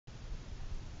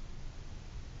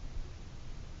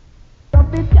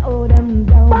to show them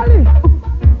down. Ballys!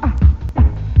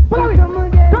 Ballys!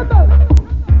 Trevor!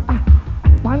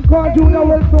 Man called Junior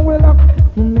Wilson Willock.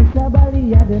 Mr. Bally,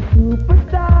 you're the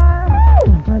superstar.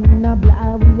 And a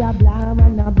blah, we a blah,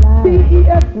 man a blah.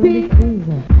 B-E-S-T.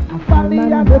 Bally,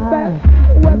 you're the best.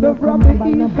 Whether from the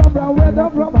east, come from whether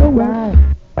from the west.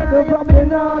 Whether from the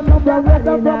north, come from whether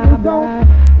from the south.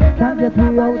 Can't get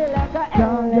me out.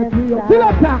 Can't get me out. Still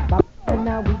attack.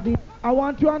 I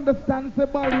want you to understand, say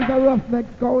Bally's a roughneck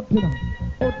scout, you know.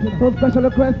 So special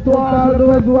request to all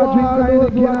those who are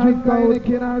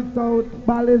drinking or stout.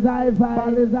 Bally's hi-fi,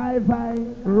 Bally's hi-fi.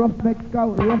 Roughneck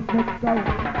scout, roughneck scout.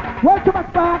 Welcome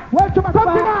back, back. Welcome back,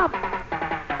 back.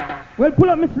 Well, pull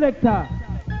up my selector.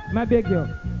 I beg you.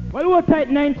 Well, what tight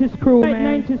 90s crew,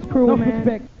 man. 90s crew, no man.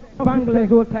 Respect.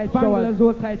 Banglers, all tight showers.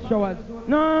 All tight showers.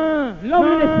 No,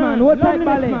 loveliness, man. All tight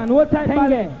ballet. All tight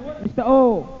ballet. Mr.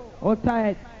 O, all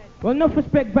tight. Well, enough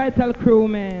respect vital crew,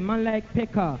 man. Man like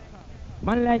Pekka.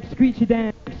 Man like Screechy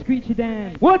Dan. Screechy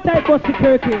Dan. What type of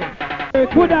security?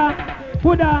 Puda,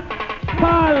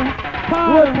 Paul,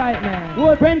 what type, man?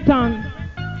 What Brenton?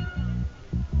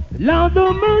 Lord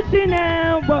of mercy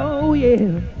now, whoa,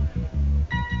 yeah.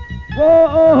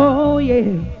 Whoa,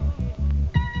 yeah.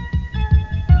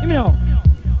 Let me know.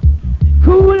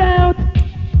 Cool out.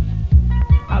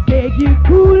 I beg you,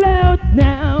 cool out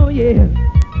now, yeah.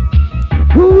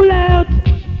 Cool out.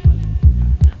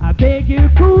 I beg you,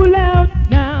 cool out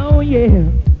now, yeah.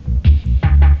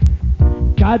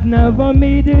 God never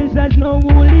made us as no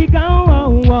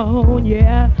hooligan,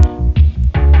 yeah.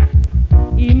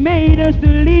 He made us to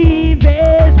leave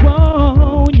his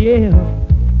one, yeah.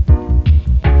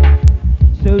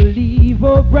 So leave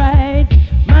upright,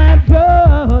 my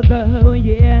brother,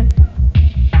 yeah.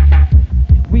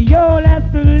 We all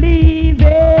have to leave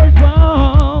his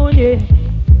one, yeah.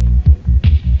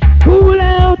 Cool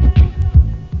out.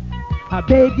 I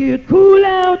beg you, cool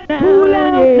out now. Cool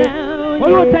out now.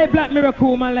 Well, what type Black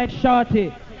Miracle, man like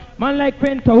Shorty. Man like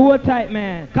Penta, what type,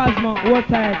 man? Cosmo, what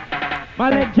type?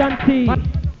 Man like John T.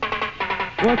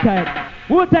 What type?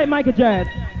 What type Michael Jared?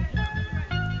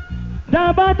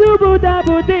 Dabba doobu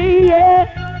dabba dee, yeah.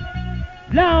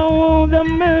 Lord the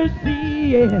mercy,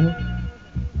 yeah.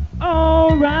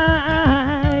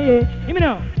 Alright, yeah. Hear me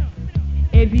now.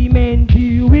 Every man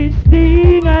do his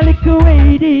thing, I like the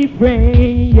way they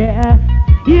frame, yeah.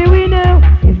 Here we know.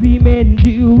 Every man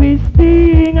do his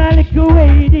thing, I like the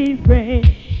way they frame,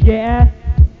 yeah.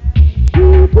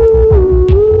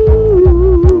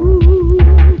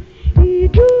 He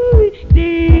do it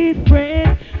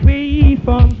different, away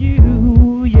from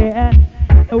you, yeah.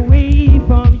 Away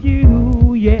from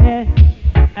you, yeah.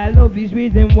 I love his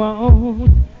rhythm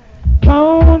one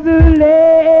on the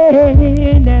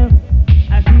lane now.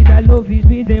 I love his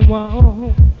rhythm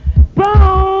one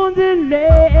on the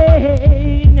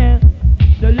lane now.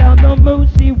 So Lord no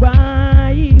mercy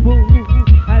why,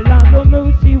 I love no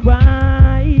mercy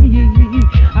why,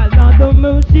 I love no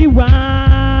mercy why,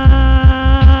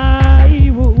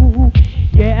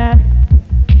 yeah.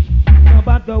 No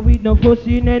bother with no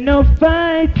fussing and no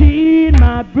fighting,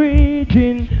 my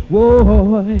brethren,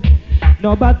 whoa.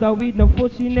 No bother with no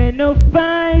fussing and no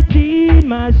fighting,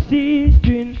 my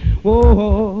sister.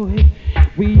 Oh,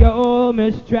 we all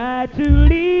must try to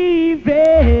live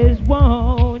as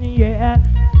one, yeah.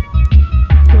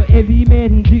 So every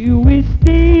man do his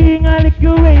thing, I like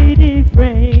a way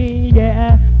different,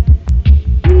 yeah.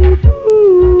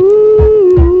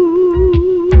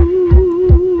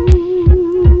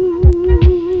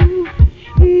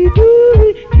 He do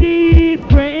it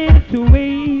different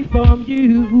away from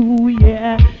you,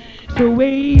 yeah. So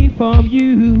away from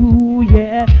you,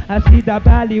 yeah. I see the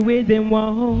valley with them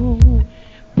one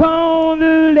on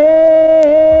the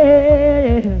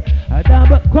lane.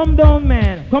 Come down,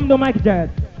 man. Come down, Michael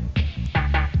Jared.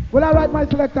 Well, I write my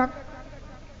selector.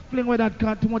 Playing with that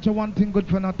card, too much of one thing, good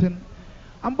for nothing.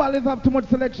 And Ballys have too much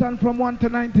selection from 1 to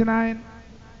 99.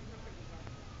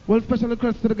 Well, special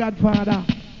request to the Godfather.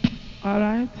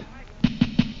 Alright.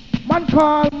 Man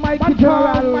called Mikey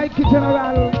General. Mikey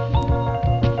General.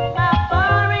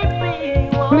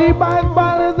 Flea by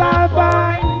Ballys are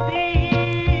fine.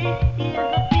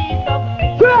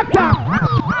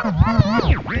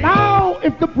 Now,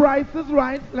 if the price is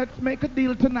right, let's make a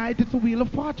deal tonight. It's a wheel of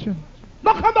fortune.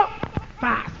 No, come on!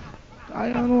 Fast!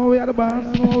 I don't know we are the boss.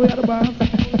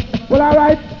 Well,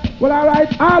 alright.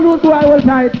 All who do I will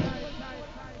tight.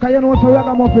 Cause you know so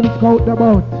ragamuffin scout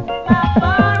about.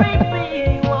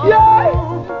 Yeah!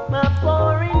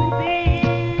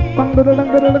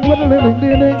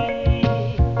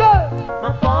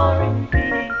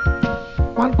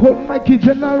 Man called Mikey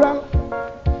General.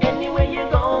 Anywhere you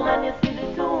go, man, you see the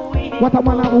two wheels. What a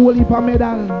man have a whole heap of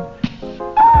medal.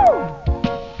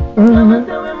 Mama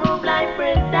say we move like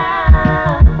Brenda.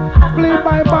 Played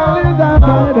by Ballys and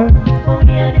father. Oh,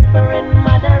 we are different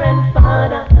mother and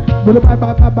father. But the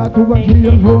Baba 2 and 3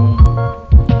 and 4.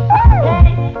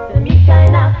 Hey, so me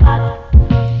kinda fat.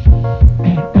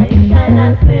 He's kinda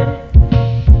slim.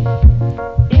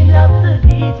 He loves to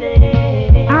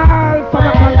DJ. All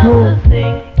Southern I love crew. to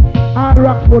sing. All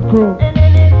Rockford crew. And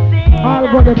anything All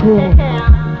Brother crew. he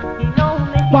knows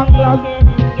me Banglas.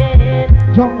 can get.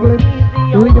 Jungle. He's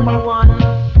the only Lima. one.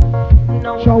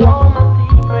 Knows Shower. all my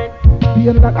secrets.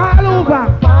 Being like all over.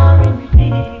 Foreign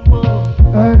people.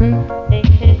 Hey,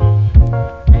 hey.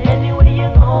 Anywhere you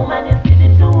go, man, you see the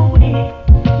two weeks.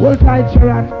 Well tight,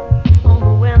 Sharon.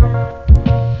 Oh, well.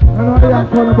 I know you have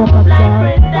called about a Like star.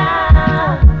 Brenda.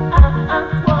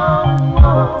 Whoa,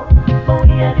 whoa. But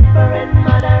we are different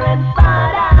mother and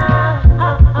father.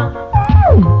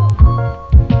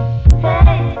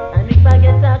 Hey, and if I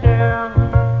get a girl,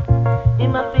 he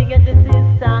must forget the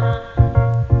sister.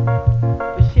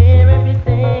 We share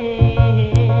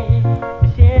everything. We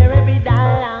share every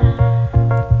dollar.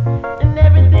 And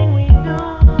everything we do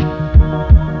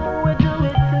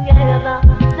it together.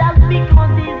 Just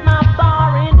because he's my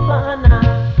foreign partner.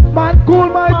 Man, cool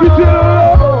my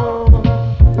guitar.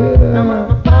 I'm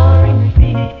a foreign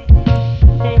feet.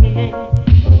 Hey, hey.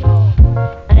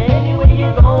 Anywhere you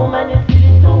go, man, you see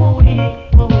the two weeks.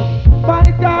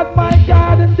 My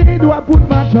God, indeed, do I put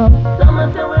my job?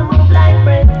 Someone say we move like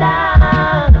Brenda.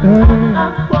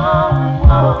 Whoa,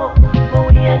 whoa. But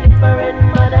we are different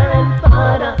mother and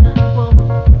father. Whoa.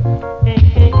 Hey,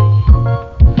 hey.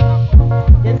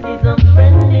 Yes, he's a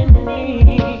friend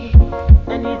indeed.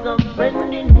 And he's a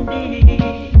friend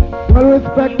indeed. Well,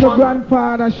 respect to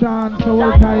grandfather Sean, so well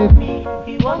Like tight. me,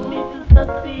 he wants me to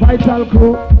succeed. Vital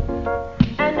crew.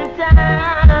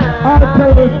 Anytime. All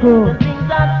terrorist crew. When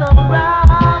things are so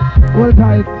rough. Well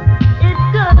tight. It's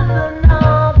good to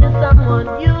know there's someone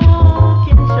you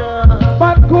can trust.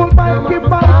 Man, cool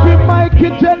Mikey,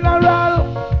 General.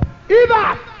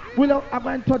 Either. Willow, I'm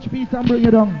going to touch peace and bring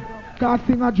it down. Cause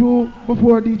sing a Jew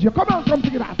before DJ. Come on, come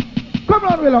sing it out. Come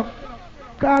on, Willow.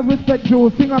 Cause respect Jew,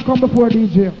 singer come before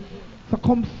DJ. So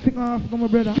come sing off, my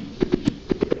brother.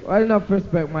 Well, enough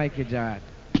respect, Mikey John.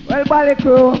 Well, Bally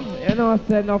crew, you know, I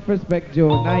said enough respect, Joe.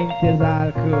 90s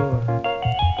all crew.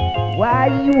 Why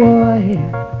you boy?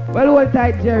 Well, hold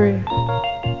tight, Jerry.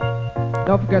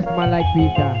 Don't forget man like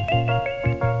Peter.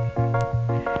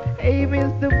 Hey,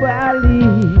 Mr. Bally,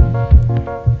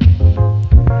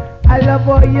 I love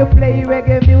how you play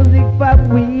reggae music for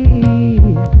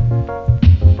me.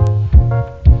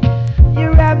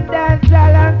 You rap dance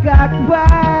all and cock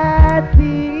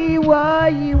party,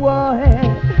 boy.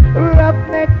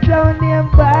 Roughneck sound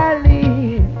named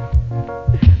Bally,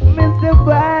 Mr.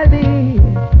 Bally,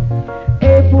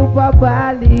 hey Poopa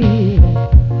Bally.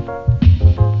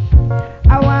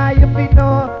 I want you to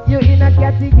know you in a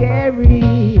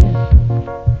category,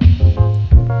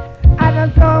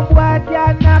 and some boy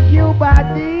can knock you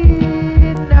body.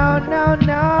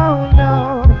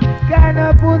 No. Kind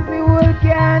of pussy will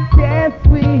can't test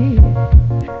we.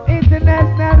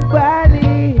 International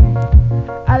Bally,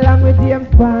 along with James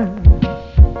Bond,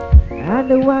 and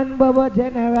the one Bubba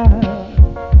General,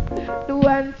 the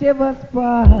one Trevor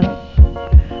Spot,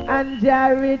 and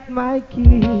Jared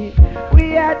Mikey.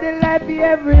 We are the life of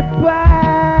every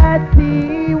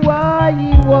party,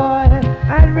 boy.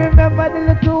 And remember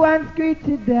the little one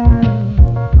screechy down,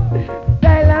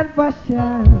 style and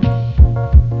fashion.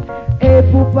 Hey,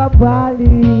 Poopa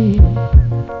Bally,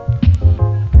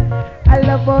 I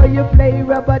love how you play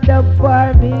rubber dub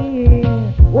for me.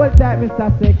 What's that,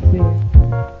 Mr. Sexy?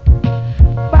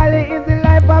 Bally is the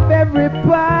life of every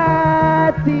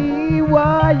party,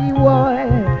 boy.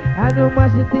 I know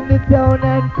mash it in the town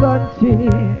and country.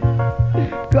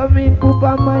 Come in,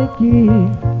 Poopa Mikey.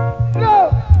 No!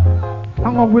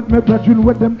 Hang on with me, brethren,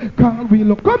 with them can't we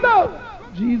look. Come now!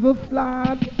 Jesus,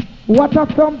 Lord. What a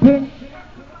something.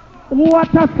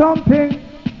 What a something.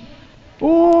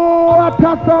 What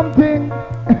a something.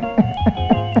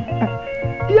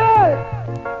 Yeah!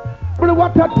 But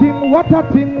what a thing.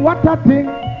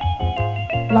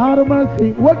 Lord of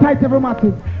mercy. What tight every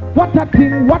massive. What a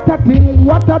thing.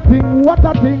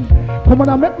 Come on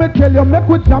and make me tell you, make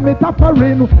we jam it up a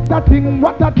rain. That thing,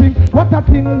 what a thing.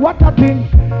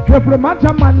 Every man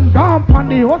gone on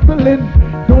the hustling.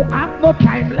 Don't have no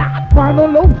time, lad, for no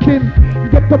love skin. You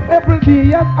get get up every day,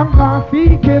 yes, I'm not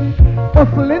seeking.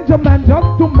 Hustling your man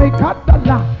just to make a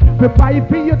dollar. We buy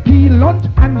for your tea, lunch,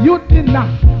 and your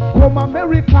dinner. Come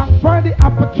America for the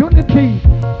opportunity.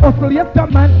 Hustle yes, the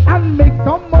man, and make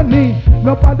some money.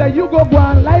 No bother you go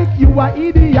on like you are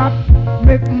idiot.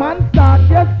 Make man start,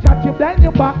 yes, chat you down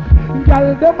your back.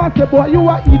 Girl, them a say, boy, you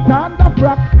are eat on the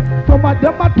frack. Some of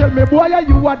them a tell me, boy,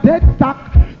 you are dead stuck.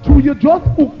 So you just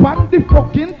hook on the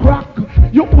fucking crack.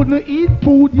 You couldn't eat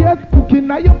food, yes,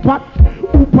 cooking on your pot.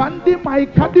 Hook on the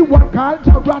mic and the one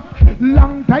called rat.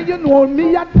 Long time you know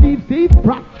me a thief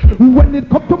brat. When it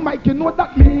come to mic, you know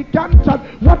that me can chat.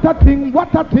 What a thing,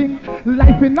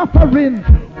 life in a foreign.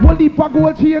 One heap of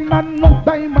gold chain and no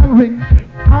diamond ring.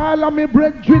 All of me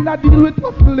brethren I deal with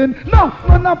hustling. No,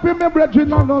 none of me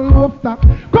brethren are no low stock.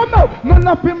 Come now, none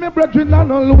of me brethren are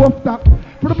no low stock.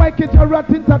 For the mic is a rat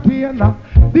entertainer.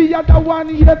 The other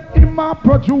one, yes, him a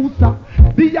producer.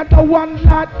 The other one,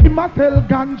 lad, him a sell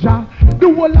ganja.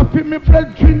 The whole of me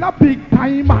brethren a big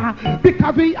timer.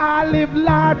 Because we all live,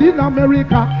 lad, in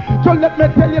America. So let me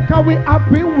tell you, cause we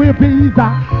happy with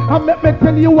visa. And let me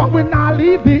tell you what, we not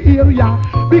leave the area.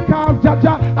 Because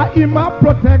Jaja, him a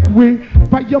protect we.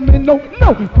 But you may know,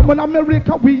 no, come on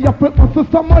America, we have to hustle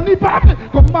some money back.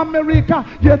 Come America,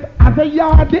 yes, as a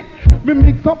yardie. We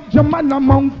mix up German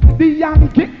amongst the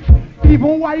Yankee.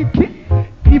 Even white,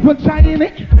 even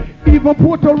Chinese, even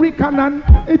Puerto Rican and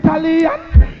Italian.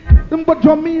 But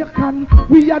Jamaican,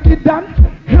 we are the dance.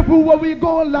 Everywhere we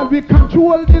go, lad, we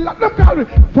control the land. Look at it,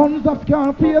 sons of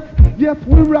Scarface, yes,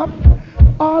 we rough.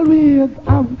 Always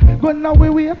have, but now we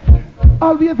wait.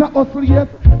 Always a hustle, yes,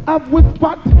 have we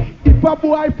spot. If a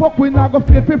boy fuck, we not go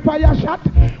flip a fire shot.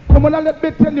 Come on and let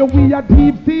me tell you, we are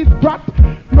deep sea sprat.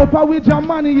 No for we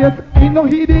Germany, yes, ain't no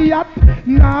idiot.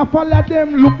 Now follow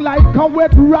them look like a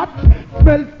wet rat.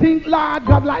 Smell stink like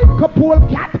God like a pole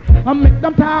cat. And make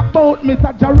them talk about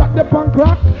Mr. Jarrett the punk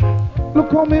rock.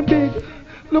 Look how me big,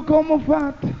 look how me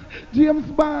fat.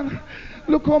 James Bond,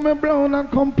 look how me brown and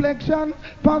complexion.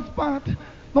 Passport,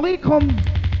 now he comes.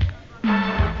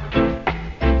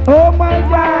 Oh my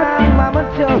God, Mama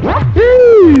Joe.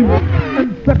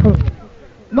 And second,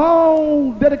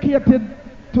 now dedicated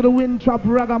to the Windtrap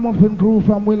Ragamuffin crew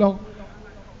from Willow.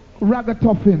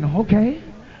 Ragatoffin, okay?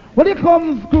 When it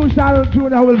comes Crucial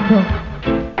Junior Wilson.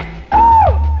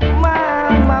 Oh!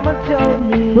 My mama told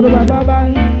me. My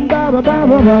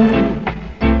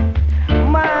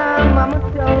mama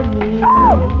told me.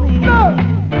 Oh! No!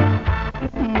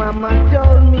 Mama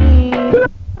told me.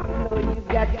 You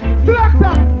got to be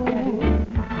cool.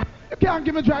 You can't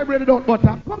give me dry bread without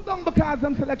butter. Come down because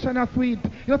them selection are sweet.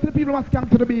 You know, see the people must come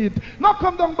to the beat. Now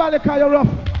come down Bally because you're rough.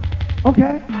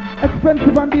 Okay?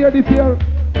 Expensive and dear this year.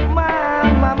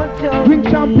 My mama told drink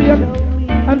champagne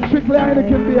and strictly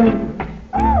Heineken beer.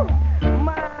 Oh.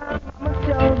 My mama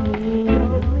told me.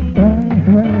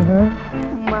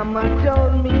 Mama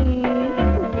told me.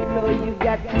 You know you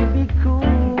got to be cool.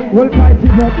 We'll fight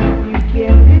it up. You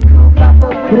can't be cool, Papa.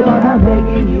 I'm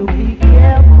begging you, be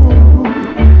careful.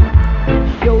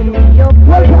 Show me your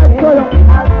friend.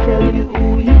 I'll tell you who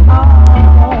you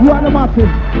are. You are the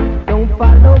massive. Don't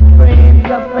follow friends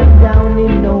up and down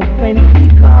in no fancy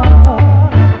car.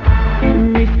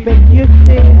 Respect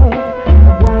yourself.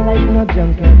 One like no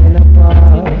junkie in a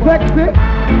bar. Sexy.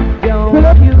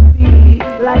 Don't you be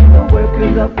like the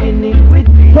workers of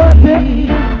iniquity.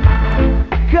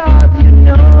 God, you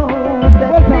know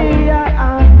that they are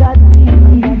ungodly.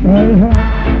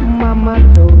 Mama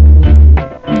told me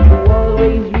to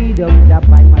always read up the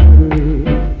Bible.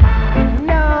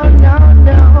 No,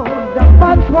 the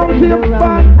man from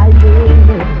Japan.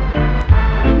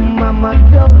 Mama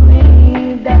told me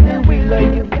that the will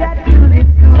you got to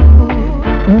live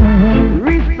good.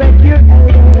 Respect your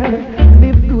elders,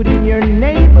 live good in your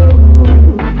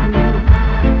neighborhood.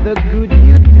 The good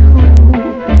you do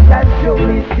shall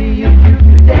surely see you through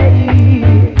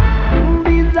today.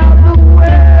 These are the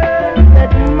words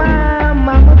that my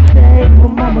mama said. Oh,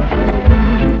 mama said.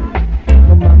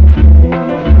 Oh, mama said.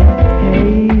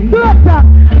 Hey. Doctor.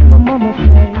 Oh, mama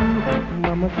said.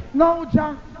 Mama said. Now,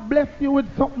 Jack, bless you with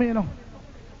something, you know.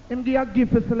 Him give a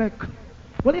gift to select.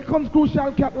 When it comes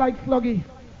Crucial Cat like Sluggy,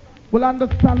 will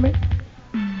understand me?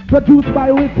 Produced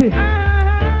by Witty.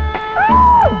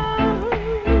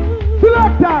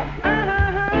 Selector.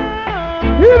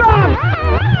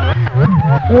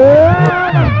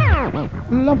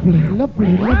 Lovely.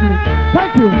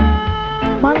 Thank you.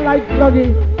 Man like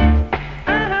Sluggy. I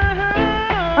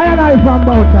and I from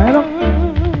Bauta, you know.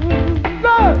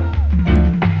 No.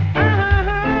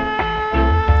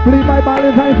 Please my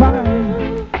Ballys I find.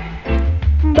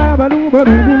 Baba do ba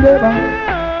do do ba.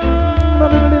 Ba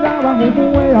do do da ba do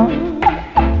way.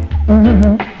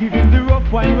 Give him the rough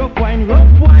wine, rough wine,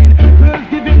 rough wine. Girls,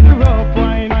 give him the rough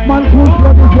wine. Man, who's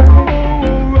what is that?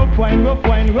 Rough wine, rough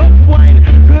wine, rough wine.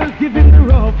 Girls, give him the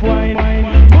rough wine.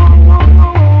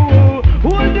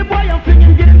 Hold the boy and fling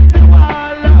him against the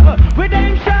wall. Whether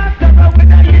him short or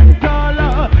whether him tall.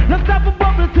 Let's have a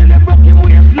bubble till he broke him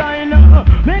waistline.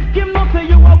 Make him know say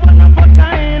you are one of a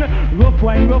kind. Rough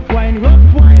wine, rough wine,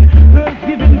 rough wine. Girls,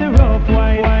 give him the rough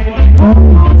wine.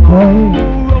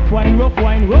 Rough wine, rough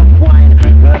wine, rough wine.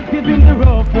 Girls, give him the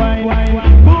rough wine.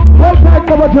 Well, time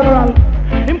cover general.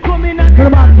 Him coming at the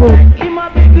back like him a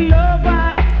big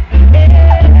lover.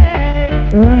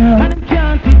 And him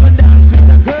can't even dance with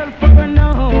a girl for an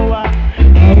hour.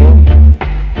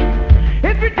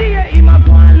 Every day him a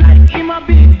go on like him a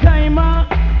big timer.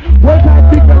 Well, time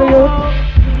pick the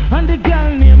youth. And the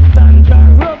girl named Sandra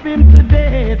rub him to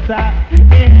death.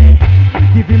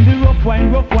 Give him the rough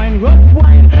wine, rough wine, rough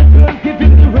wine. Girl, give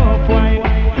him the rough wine.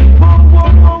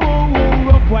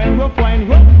 Rough wine, rough wine,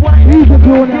 rough wine. He's a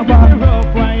grown Give him man. the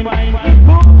rough wine.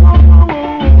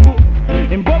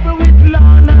 In bubble with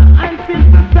Lana and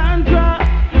Sister Sandra.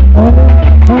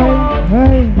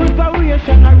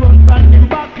 Preparation I run from him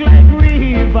back like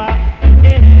river.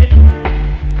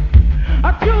 I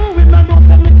chew with my nose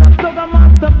and Mr. Slugger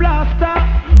Master Blaster.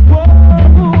 Whoa.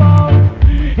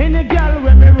 In the girl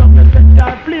when me rub me set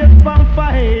our place from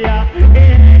fire.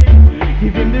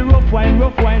 Give him the rough wine,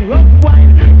 rough wine, rough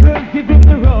wine. Girls, give him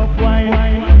the rough wine.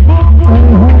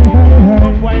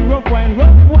 Rough wine, rough wine,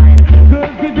 rough wine.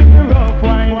 Girls, give him the rough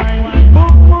wine.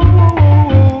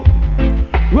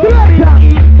 Rub him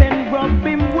east and rub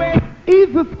him west.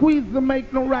 Easy squeeze to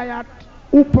make no riot.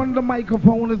 Open the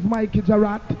microphone, is Mike is a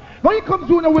rat. When you come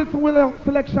Junior Wilson,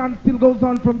 selection still goes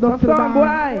on from dusk till dawn.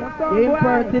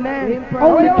 Impertinent.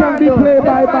 Only can be played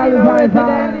by Ballys.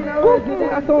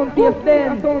 I don't face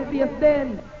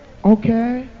then.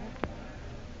 Okay.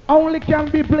 Only can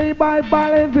be played by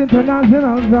Ballys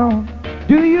International Zone.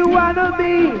 Do you wanna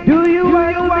be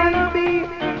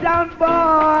down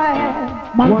boy?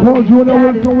 Man called Junior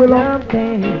Wilson Willow.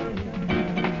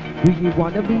 Do you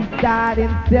wanna be starting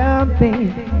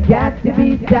something? Got to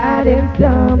be starting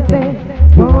something.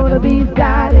 Wanna be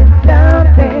starting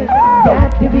something? Got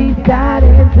to be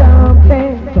starting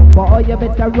something. So boy, you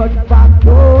better run back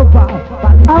over.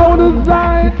 Out of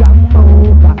sight. Come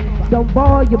over. So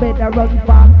boy, you better run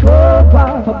back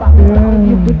over.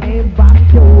 You could name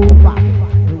back over.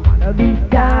 You wanna be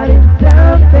starting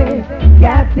something?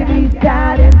 Got to be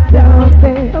starting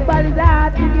something. Somebody's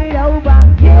out to get over.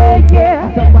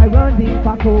 Yeah. Somebody run this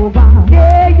back over.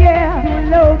 Yeah. Too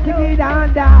low to get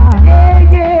under.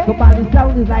 Yeah. Somebody's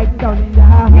sound is like thunder.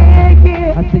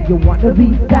 Yeah. I said you wanna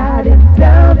be starting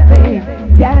something.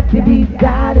 Got to be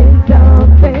starting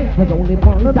something. Cause only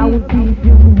one sound keep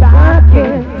you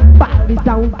rocking. Body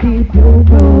sound keep you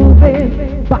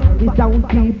moving. Body sound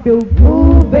keep you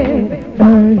moving.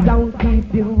 Body sound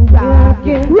keep you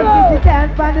rocking. You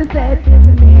dance by the set in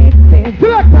the mixing.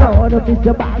 Lord of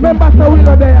Mr. Ballys. Remember so we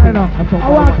know there, you know. I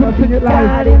want to sing it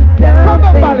live. Come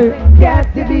on, Ballys.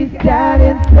 Got to be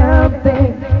starting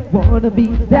something. Wanna be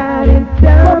starting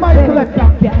Come on, something. selector.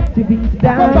 Got to be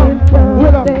starting Come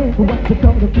on. something. What's the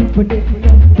call of people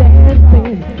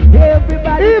dancing?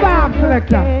 Everybody Eva,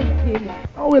 selector. dancing.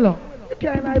 Oh, Willow. You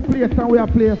can't I play a song we are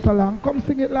playing so long. Come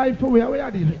sing it live for we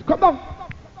are doing it. Come on.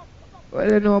 Well,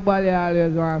 you know, Bally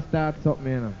always want to start something,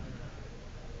 you know.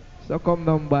 So come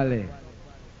down, Bally.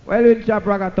 Well, in Chop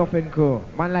Rock a tough and cool.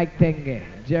 Man like Tenge,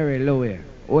 Jerry, Louie,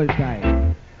 old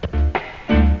time.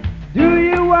 Do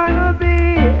you wanna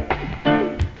be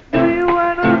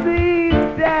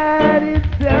starting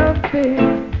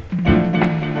something?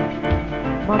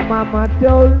 My mama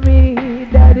told me,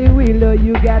 Daddy Willow,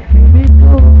 you got to be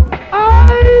cool.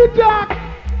 Hey, Jack!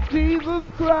 Jesus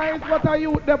Christ, what are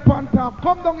you with the on top?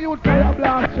 Come down, you try a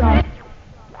blast shot.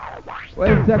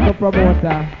 Well, second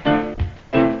promoter.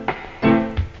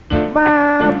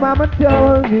 My mama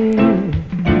told me,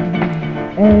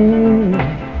 hey.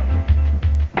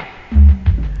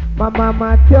 My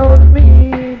mama told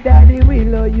me, Daddy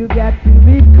Willow, you got to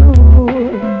be cool.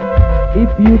 If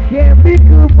you can't be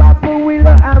cool, Papa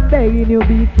Willow, I'm begging you,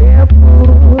 be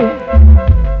careful.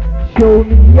 Show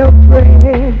me your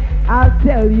friend, I'll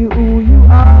tell you who you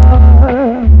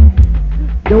are.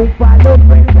 Don't follow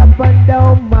friends up and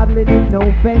down, modeling is no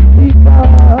festival.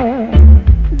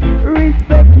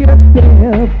 Respect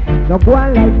yourself, no go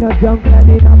on like no jungle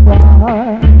in a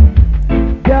bar.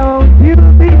 Don't you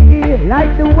be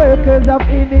like the workers of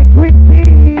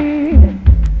iniquity.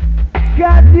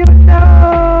 God, you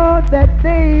know that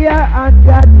they are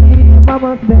ungodly.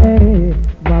 Mama say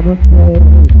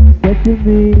to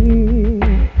me.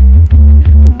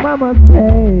 Mama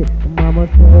say,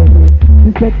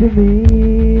 she said to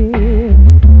me,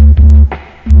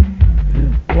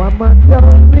 Mama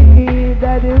told me,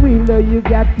 Daddy Wheeler, you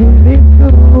got to live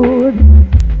good.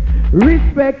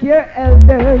 Respect your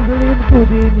elders, live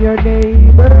good in your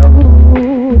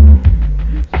neighborhood.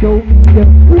 Show me your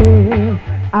friend,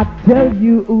 I tell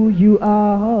you who you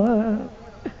are.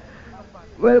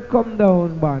 Welcome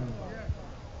down, man.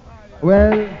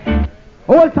 Well,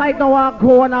 hold tight now, I'm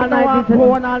going all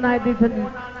night, decent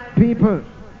people.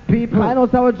 I know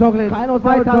sour chocolate. I know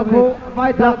sour chocolate.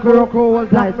 Vital Morocco, all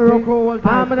tight.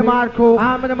 I'm in the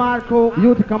Marco.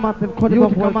 You to come massive, cut him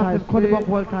up, all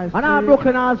tight. And I'm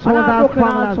broken all showers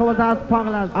as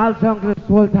spanglers. All junglers,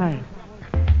 all tight.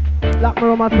 Black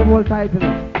Mirror massive, all tight.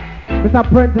 Mr.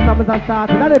 Prentice and Mr.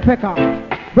 Starter, not a pecker.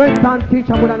 Brenton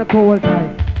teacher, put on the coal, all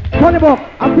tight. Tony Buck,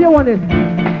 I feel one this.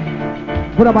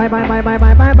 Put a bye. Put a bye.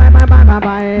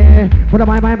 Put a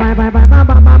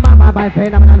bye.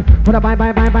 Phenomenon. Put a bye.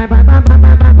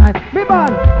 Me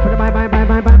bad. Put a bye.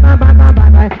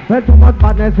 Well, too much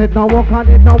badness, it no walk on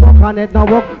it, no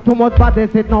walk. Too much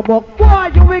badness, it no walk.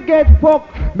 Boy, you will get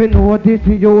fucked. Me know this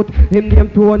youth, him name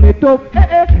Tony Tuck.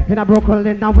 In a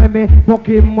Brooklyn, now when me fuck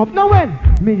him up. Now when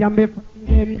me and me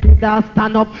him did a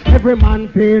stand up, every man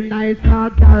feel nice,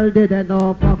 cause girl did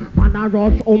enough. Man a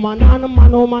rush, woman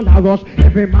a rush.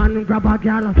 Every man grab a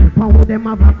girl, pound them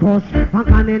have a crush. And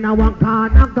can in a one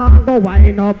corner, go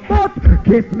wind up. But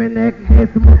kiss me neck, this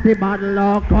must be bad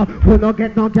luck. Who no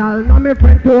get no girl, no me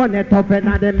friend to on it up. And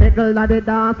at the middle of the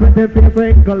dance, with the face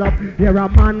wrinkle up. Here a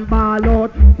man ball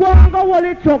out, go and go hold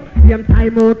it up. Same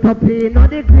time out up, he know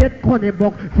the great Connie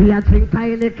Buck. See a drink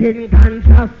tiny king, and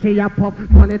just see a puff.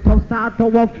 Turn it up, start to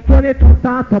up, turn it up,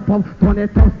 start up, turn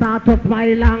it up, start to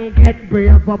smile and get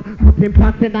brave up. Put him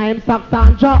past in him socks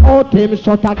and draw out him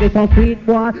shut. I get a sweet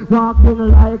boy, walking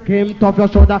like him, tough your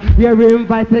shoulder. Hear him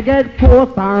fight to get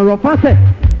close and rough. I say,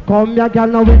 come here girl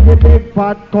now with the big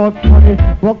fat coat, funny,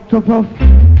 walk to puff,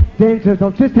 dangerous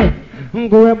of system.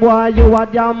 Go boy, you are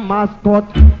your mascot.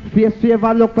 Face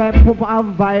favor look like poop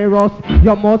and virus.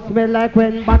 You must smell like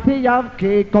when Batty have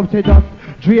cake up to dust.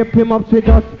 Drape him up to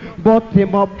dust, butt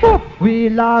him up. Boop!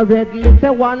 Wheel a red, me say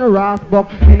one rasbuck.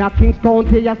 In a Kings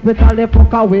County hospital, they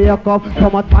fuck a wake up. So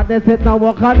much badness it now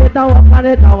walk on it, now walk on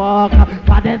it, now walk.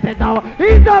 Badness it now.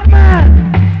 He's up,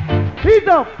 man! He's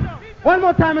up! One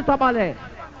more time, Mr. Ballys.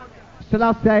 Still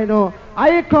I say, you know,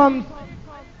 here comes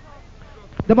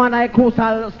the man I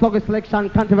crucial Sluggy selection,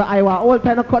 Canterbury, Iowa. All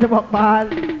time to cut him up,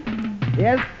 man.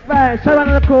 Yes, man. Sharon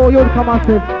and the crew, you'll come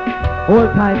massive. All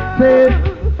time, see.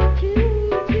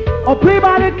 Oh, play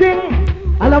by the king.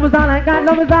 I love is all I got,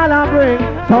 love is all I bring.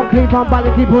 Some clean from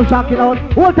Ballys, people shocking out.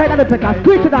 All tight at the picker,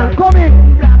 screech it down, come in.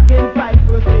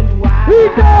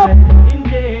 Heat up!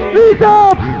 Heat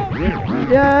up!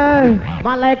 Yeah,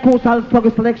 man like Coastal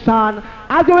Sluggy selection.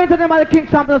 As you enter the Ballys King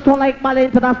sample, sound like Ballys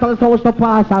International, so what's the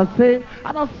pass, I'll say.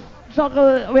 I don't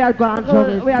juggle, we are going to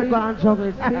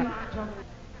juggle, see.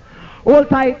 All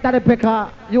tight, that the picker.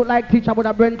 You like teacher with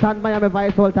a Brenton, Miami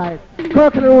Vice, all tight.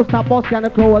 Kirk and the Rooster, Bosky and the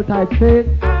Crow, all tight, see?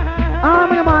 I'm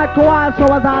in the mic, so I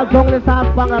was all jungle, and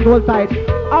bang and all tight.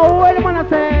 Oh, what do you want to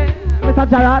say, Mr.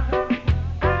 Jarrett?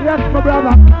 Yes, my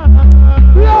brother.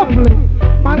 Lovely.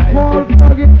 Man called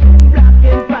Sluggy. Black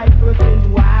and 5%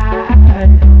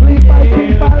 white. Please by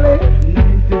King Ballys.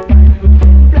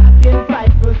 95%. Black and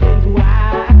 5%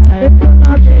 white.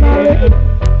 Internationally.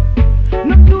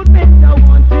 No good better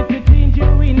want you to change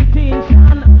your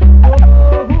intention. Oh,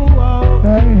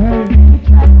 hey.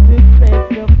 Try to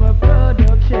set up a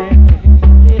production.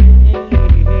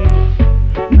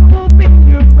 No big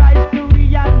your rise to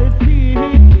reality.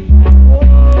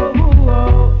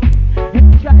 Oh,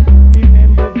 try to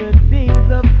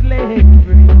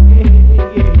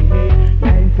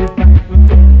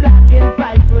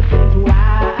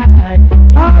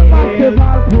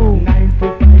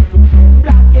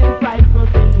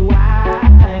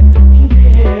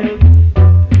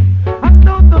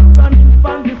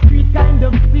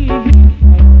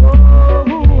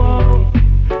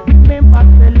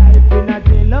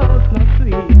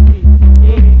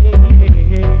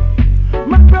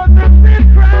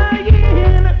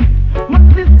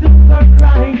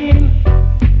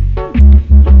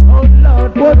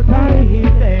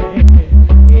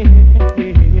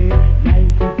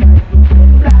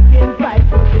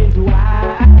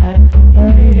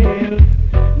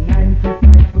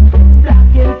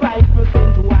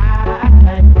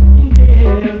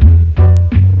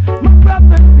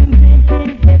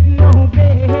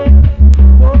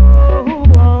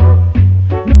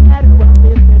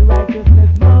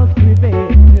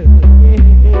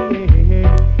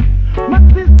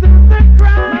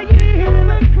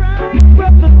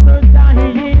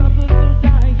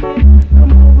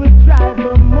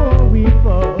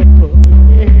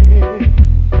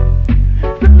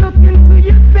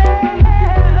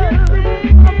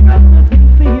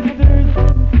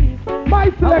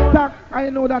I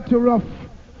know that you're rough.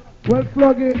 Well,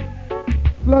 Sluggy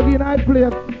in I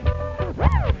place.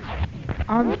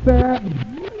 And said,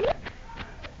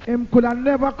 him could have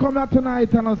never come here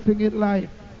tonight and sing it live.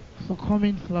 So come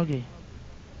in, Sluggy.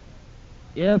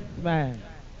 Yes, man.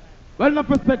 Well, no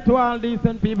respect to all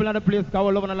decent people in the place because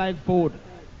we love and like food.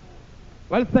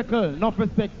 Well, Circle, no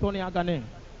respect to Tony Agane,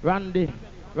 Randy,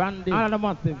 all of the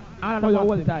massive, for your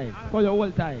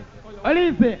whole time, Well,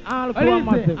 easy, all crew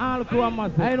massive.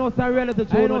 I know some reality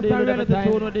tune deal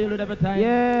with every time.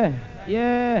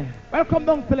 Yeah. Welcome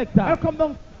down, selector.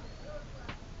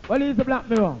 Well, easy, Black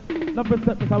Mirror. No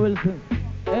respect, Mr. Wilson.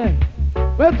 Yeah.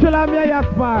 Well, chill on me,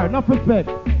 Yaspar. No respect.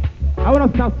 I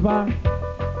want to stop, Spar.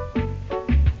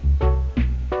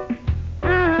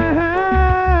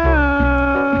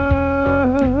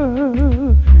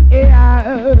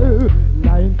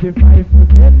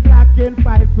 95% black and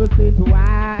 5%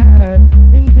 white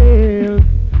in jail.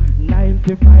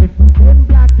 95%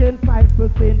 black and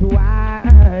 5%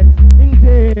 white in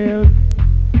jail.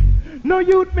 No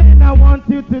youth men, I want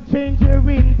you to change your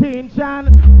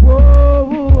intention.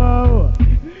 Whoa.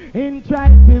 And try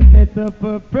to set up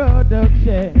a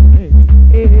production.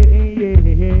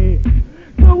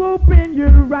 So open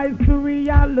your eyes to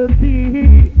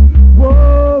reality.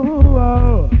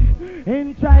 Whoa.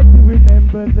 And try to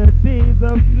remember the days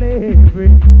of slavery.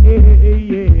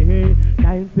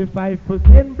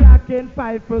 95% black and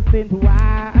 5%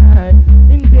 white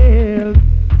in jail.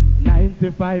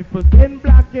 95%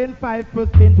 black and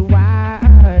 5% white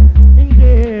in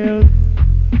jail.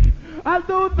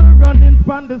 Although the running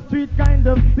from the street kind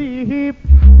of steep.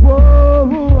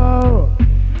 Whoa.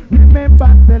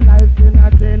 Remember the life in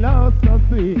a jail house so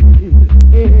sweet.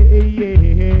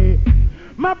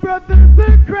 My brothers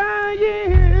are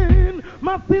crying,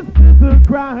 my sisters are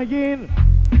crying.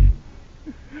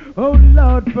 Oh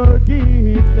Lord,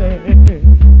 forgive them.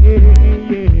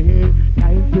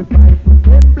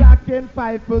 95% black and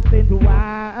 5%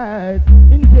 white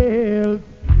in jails.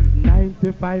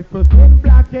 95%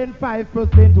 black and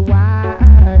 5% white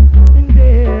in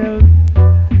jails.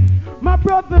 My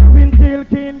brother in jail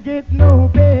can't get no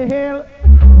bail.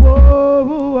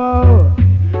 Whoa.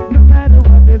 No matter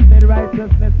what they said,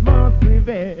 righteousness must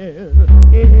prevail.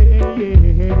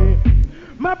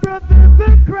 My brothers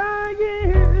are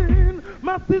crying,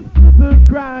 my sisters are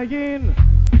crying.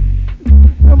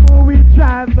 The more we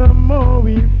try, the more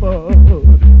we fall.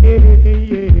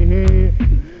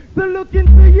 So look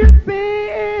into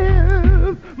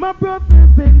yourselves, my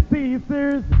brothers and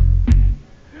sisters.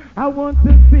 I want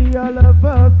to see all of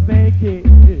us make it.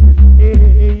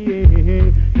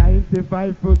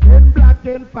 95% black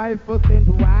and 5%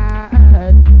 white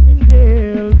in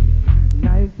jail.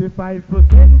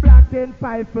 95% black and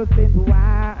 5%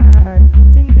 white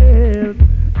in jail.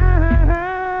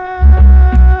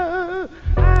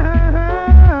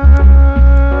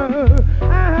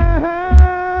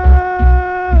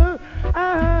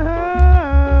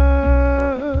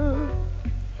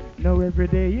 Now every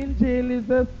day in jail is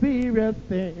a serious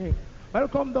thing.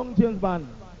 Welcome down, James Bond.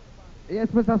 Yes,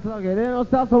 Mr. Sluggy. They don't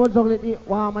start so much chocolate eat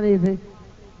warm and easy.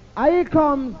 Here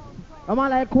comes a man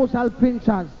like Coastal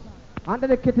Pinchers. And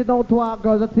dedicated out to our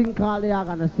girls, a thing called they are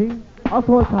gonna sing.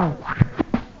 Also time.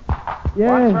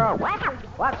 Yeah.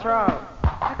 What's wrong?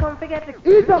 I can't forget to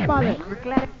Ease up, Ballys.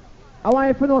 I want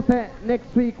you to know, say,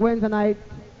 next week, Wednesday night,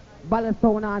 Ballys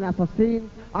Town and Assassin.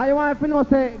 And I want you to know,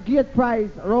 say, gate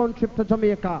prize, round trip to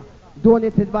Jamaica,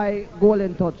 donated by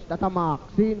Golden Touch. That's a mark.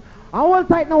 See? And hold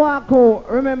tight now, Marco.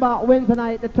 Remember, Wednesday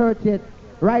night, the 30th,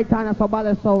 right hand for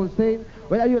Ballys Town. See?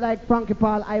 Whether you like Frankie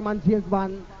Paul, Iman James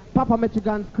Bond, Papa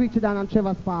Michigan, Screechy Dan and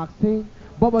Trevor Sparks, see?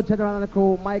 Bobo General and the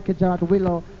crew, Michael Gerard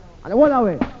Willow, and all the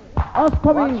way. Us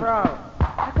coming. What's wrong?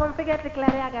 I can't forget to clear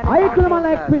it. I ain't a man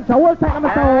like Prince, I hold tight on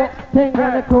myself, Tenga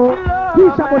and the crew,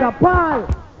 Keisha Buddha, Paul,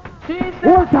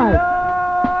 hold tight.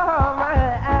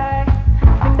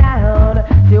 Sing down.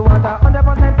 She wants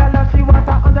 100% of love, she wants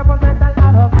 100% of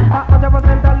love,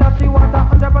 100% of love, she wants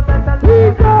 100% of love.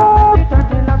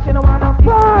 50-30 love, she don't want no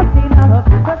 50-50 love.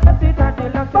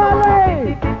 50-30 love, she don't want no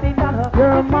 50-50 love.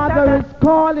 Your mother is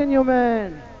calling you,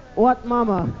 man. What,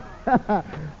 mama?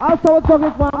 Also, what's up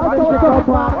with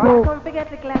mama? Don't forget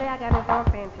to clear it. I got no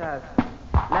Pinchers.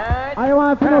 I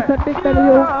want to know that Big Belly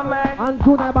you and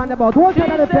Junior Band about. Hold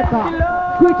tight on the pepper.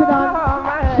 Switch it on.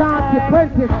 Shanty,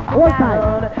 Prentice, hold tight.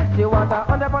 She wants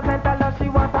 100% of love, she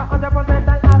wants 100%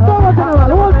 of love. Go General,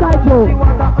 hold tight, Joe. She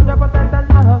wants 100% of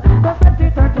love. The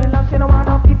 50-30 love, she don't want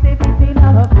no 50-50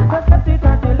 love. The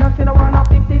 50-30 love, she don't want no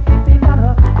 50-50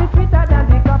 love. It's sweeter than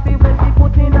the coffee when she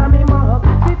put in on me mug.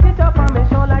 She sit up on me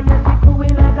shoulder, yes, she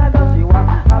doing like a dog. She want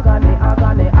agony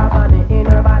in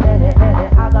her body.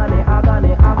 Agony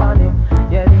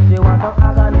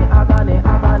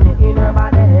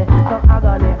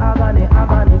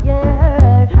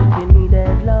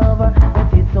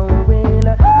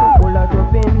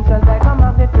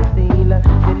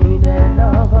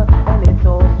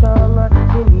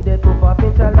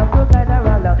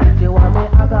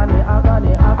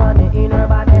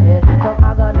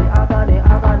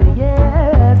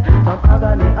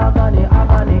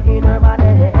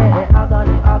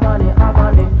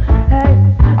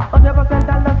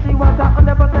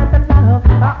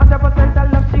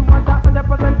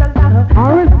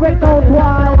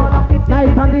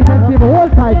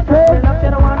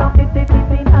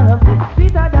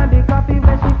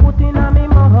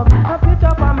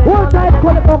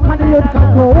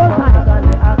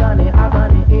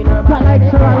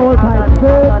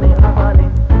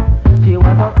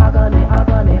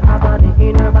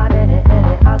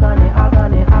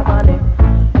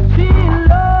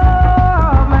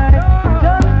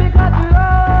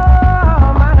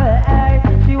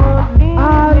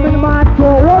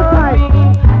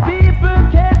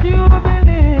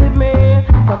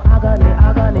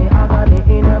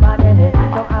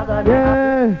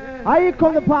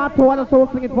come to part 2 and the soul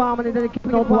sing it for me,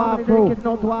 dedicated out to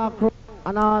our crew.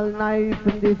 And all nice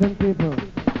and decent people.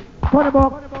 Tony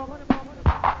Buck,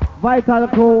 Vital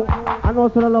Crew, and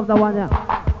also the love the one, yeah.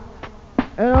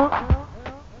 You know?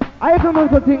 I can move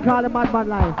to think called the Madman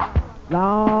Life.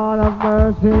 Lord of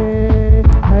mercy,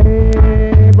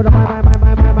 hey, but my.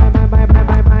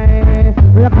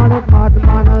 We call it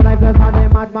Madman Life, just a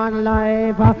Madman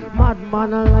Life.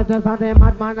 Madman Life, just a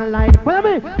Madman Life. Follow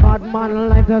me. Madman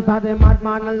Life, just a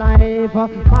Madman Life.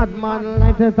 Madman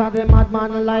Life, just a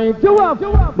Madman Life. You up?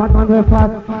 Madman we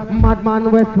fast, Madman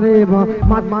we sleep,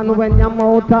 Madman when you're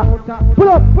out. Pull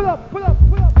up.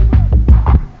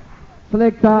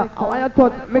 Selector, I want you to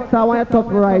touch, mixer, I want you to touch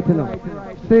me right, you know.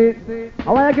 See?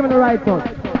 I want you to give me the right touch.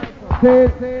 See?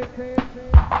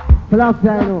 So that's I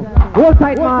know. Hold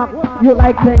tight, Mark. You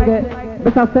like Tenge.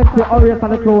 Mr. Sexy, Orius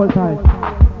and the crew hold tight.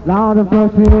 Lord of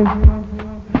mercy.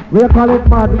 We call it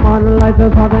Madman Life,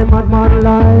 just a Madman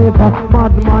Life.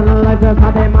 Madman Life, just a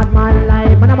Madman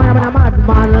Life.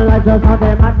 Madman Life, just a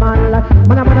Madman Life.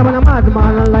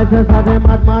 Madman Life, just a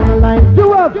Madman Life.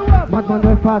 Do up! Madman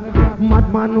we fast,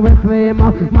 Madman we slim,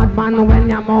 Madman when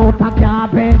you're out of your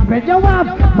bed, you up!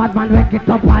 Madman we get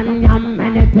up and yam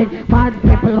anything. Bad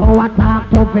people who attack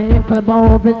to vehicle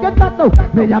bovis. Get that now!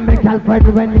 We are make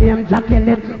Alfred when we am jacking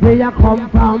it. We are come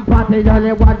from party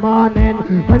early one morning.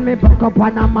 When we book up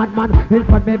on a madman, it's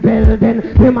for me building.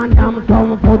 Him and them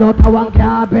some food out of one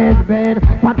garbage bin.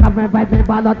 Part of me fight me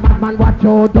ballot, madman what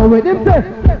you do with him say?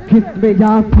 Kiss me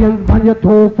your skin when you're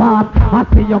too fast. I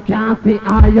see you can't see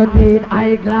all you need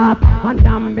eyeglass. And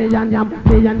yam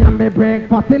me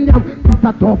breakfast in yam. Piece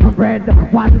of tofu bread,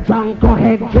 one drunk or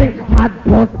egg drink. Mad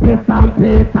post, piss and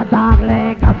piece of dog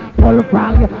leg. Full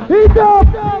frog, eat up!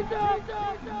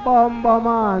 Bumba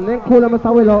man, then cool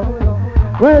Mr. Willow.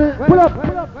 Well, pull up.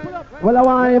 Well, I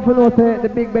want you to know say the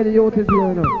Big Belly Youth is here,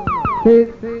 you know. See?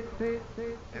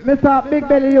 Mr. Big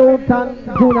Belly Youth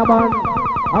and Junior Band,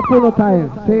 I put no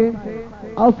time, see?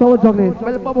 Also juggling.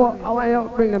 Well, Bubba, I want you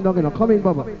to bring them down, you know. Come in,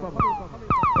 Bubba.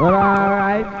 Well,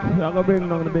 alright. I'm going to bring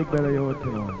down the Big Belly Youth,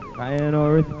 you know. I ain't no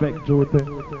respect duty.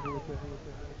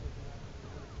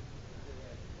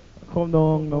 Come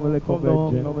down, no little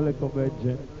bed.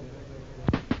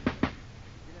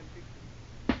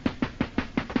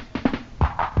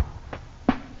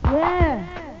 Yeah.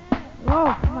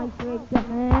 Oh, my breakdown,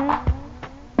 man.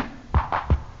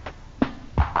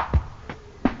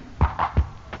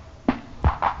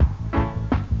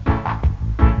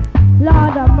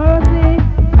 Lord of mercy.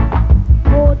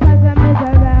 Oh, touch a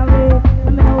misery.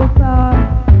 I'm an old star.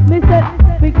 Mr.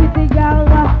 Big Kitty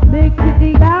Gala. Big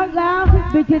Kitty Gala.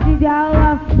 Big Kitty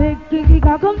Gala. Big Kitty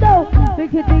Gala. Come down.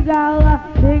 Big Kitty Gala.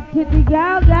 Big Kitty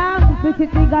Gala. Big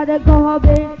Kitty Gala. Go,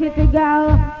 Big Kitty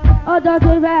Gala. Oh, that's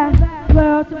a rap,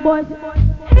 girls, boys,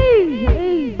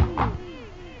 easy.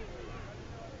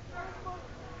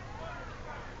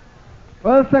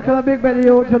 Well, second a Big Belly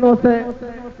Youth, you know, say,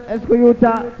 Esco Youth,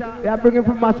 they are bringing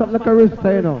from mash up like a wrist,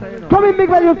 you know. Come in, Big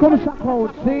Belly Youth, come shock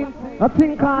out, see? A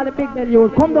thing called the Big Belly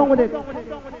Youth, come down with it.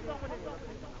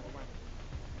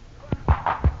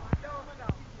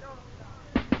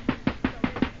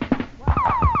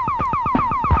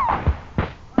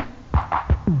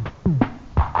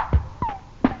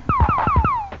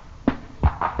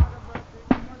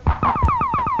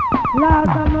 Lord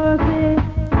of mercy,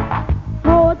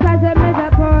 oh, touch a miser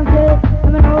person,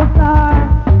 I'm an old star.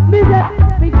 Miser,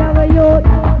 Big Dogger Youth,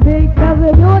 Big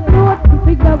Dogger Youth,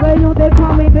 Big Dogger Youth, they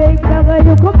call me Big Dogger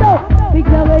Youth, come down. Big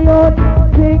Dogger Youth,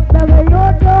 Big Dogger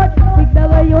Youth, Big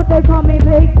Dogger Youth, they call me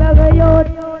Big Dogger Youth.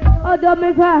 Oh, do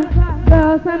me fast,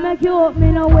 girls, I make cute,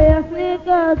 me no wear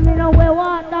sneakers, me no wear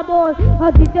water balls. I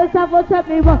think just have a tap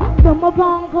me, but some of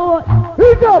punk coat.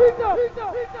 Eat up!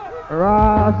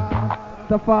 Ross.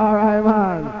 Safari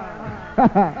man.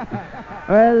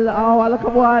 Well, I look at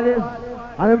Ballys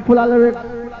and I'm full of lyrics.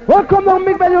 Welcome down,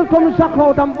 Big Belly, come shock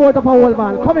out and both of our old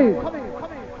man. Come in.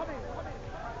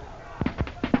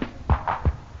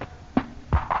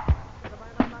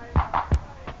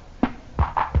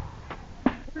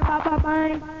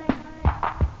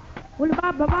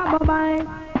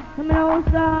 I'm an old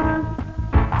star.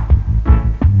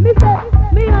 Me say,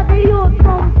 me and the youth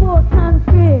from Fort and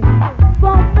Street.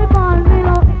 From me born, me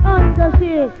no under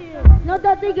shit. Not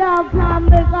that the girl can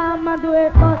make a do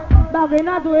it, but Baggy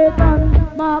not do it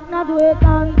on, Mark not do it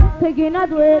on, Peggy not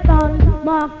do it on,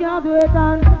 Mark not do it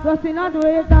on, Rusty not do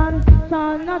it on,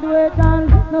 Sean not do it on,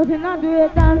 nothing not do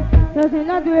it on, nothing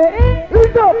not do it.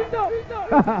 Eat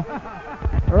up!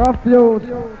 Rough youth.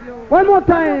 One more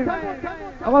time.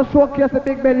 I want to showcase the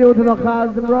Big Belly Youth, you know,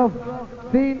 cause them rough.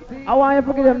 See, I want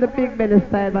you to give them the Big Belly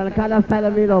style, man, because that style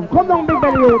of me love. Come down, Big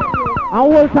Belly Youth.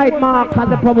 hold tight Mark as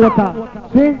the promoter.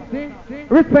 See?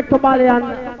 Respect to Bally and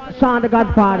Sean the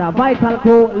Godfather. Vital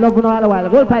crew, love you all the while.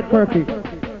 Hold tight Turkey.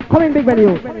 Come in, Big Belly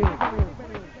Youth.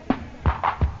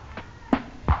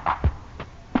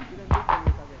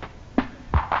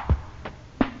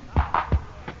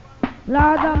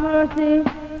 Lord of mercy.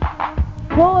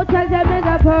 Who tells them is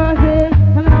a person?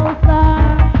 I'm no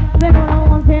star. They don't know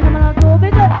one thing, I'm not so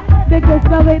big. Biggest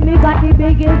story, me got the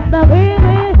biggest story.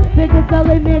 Biggest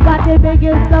story, me got the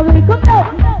biggest story. Come down.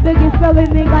 Biggest story,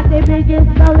 me got the biggest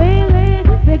story.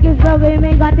 Biggest story,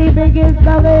 me got the biggest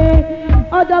story.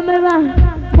 Oh, don't me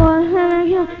run. Boy,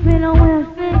 me no wear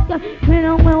sneak, me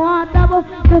no wear water, but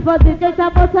before the day I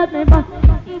put at me, but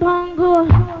bongo,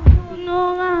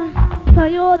 no man. So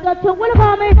you don't talk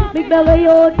about me, big belly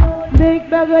youth, big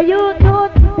belly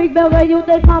youth, big belly youth,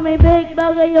 they call me big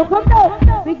belly youth. Come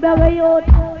down, big belly youth,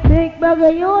 big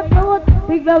belly youth,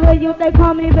 big belly youth, they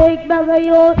call me big belly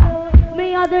youth.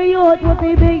 Me other youth with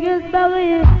the biggest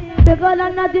belly. Bigger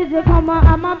than a DJ, come on,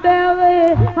 I'm a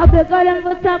berry. I'm bigger than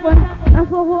the seven, that's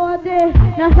for whole day.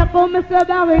 Now stop on Mr.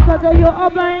 Barry, cause you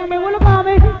are buying me, what about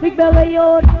me? Big belly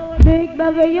youth, big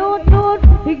belly youth,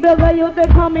 big belly youth, they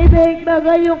call me big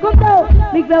belly youth. Come down,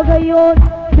 big belly youth,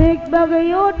 big belly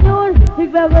youth,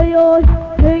 big belly youth,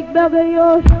 big belly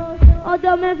youth. Oh,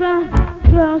 don't me friend.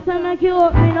 Girls, I'm a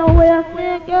cute, me no wear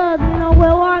sneakers, me no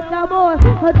wear water boys.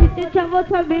 But the Trevor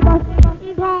tell me about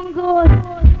bongo.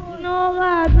 No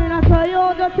God, me not tell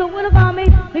you that you will call me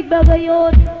big belly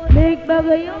youth, big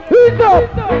belly youth. Who's up?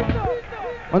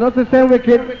 I'm not the same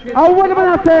wicked. I want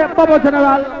to say, Bubba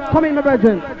General, come in, my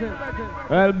virgin.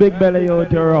 Well, Big Belly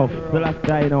Youth, you're rough. The last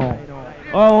guy now.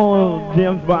 Oh,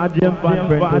 James Bond,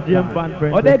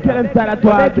 Oh, they tell him that to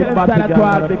our big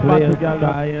party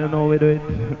girl. You know we do it.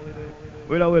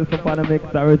 We don't will support the mix,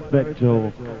 I respect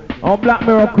you. Oh, Black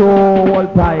Mirror crew,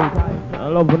 hold tight. I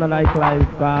love when I like life,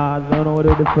 cause I don't know what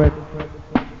do different.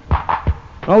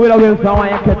 Oh, we don't will so I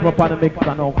want you catch up on the mix,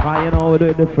 cause you know we do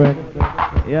it different.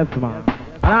 Yes, man.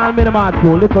 And I'll be the man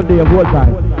too, listen to your hold tight.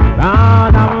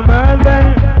 Lord have mercy.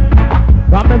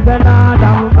 Come and say Lord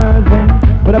have mercy.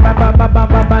 But Lord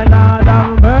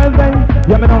have mercy.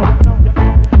 Yeah, me know.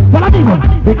 Follow me,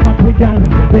 big party girl,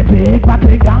 big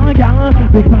party girl,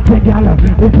 big party girl,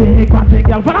 big party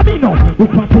girl. Follow me now, big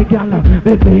party girl,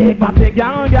 big party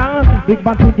girl, big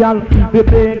party girl, big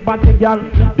party girl.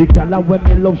 The girl when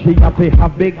me love she have a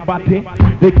big body.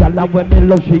 The girl when me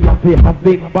love she have a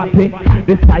big body.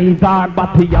 The size hard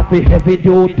body have a heavy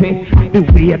duty. The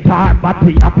weight hard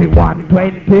body have a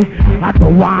 120. I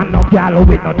don't want no girl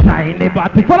with no tiny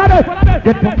body. Follow me,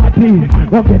 get somebody,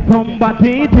 go get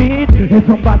somebody, get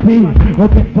somebody. Go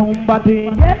get somebody,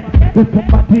 get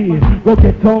somebody, go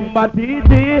get somebody,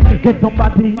 get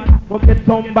somebody, go get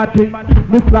somebody.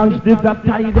 Me flash this a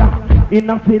tiger in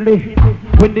a filly.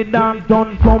 When the dance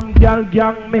done, some girl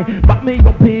gang me, but me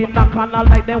up in a corner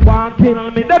like they want kill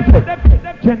me. That's it.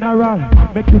 General,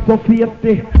 make it so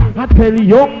feisty. I tell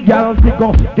young girls to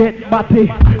go get batty.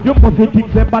 You must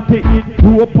think say batty eat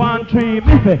 2 upon 3.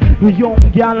 Me say, young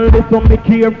girl listen me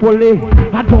carefully.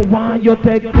 I don't want you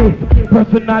take this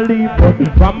personally, but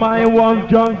from my was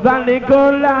just a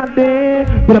little laddie.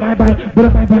 But I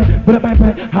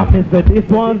said this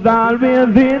was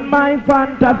always in my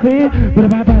fantasy.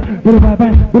 But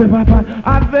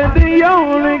I said the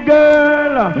only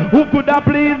girl who could have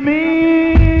pleased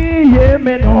me. Yeah,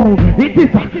 me know it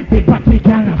is a big party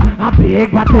girl, a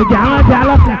big party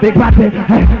girl, big party.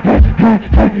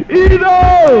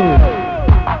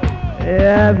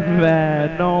 Yes,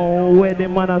 man. No way the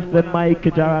man has said Mike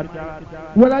Jarrett.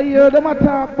 Well, I hear them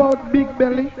talk about big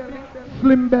belly,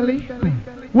 slim belly.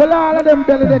 Well, all of them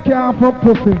belly they can't fuck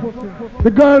pussy.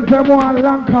 The girls them want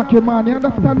long cocky man. You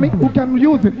understand me? Who can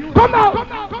use it? Come out,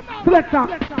 selector.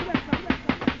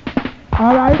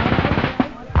 All right.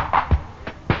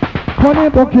 Honey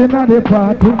booking at the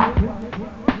party.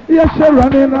 Yes, she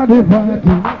running at the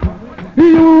party.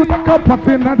 You come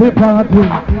passing at the party.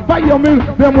 By your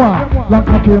milk, them want long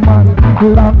cocky man,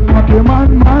 long cocky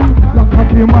man, long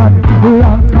cocky man,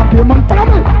 long cocky man. Follow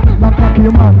me, long cocky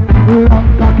man,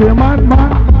 long cocky man,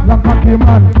 long cocky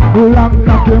man, long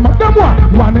cocky man. Them want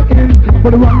 1 inch,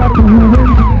 but 1 or 2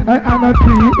 inch, and a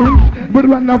 3 inch, but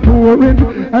 1 or 4 inch,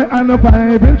 and a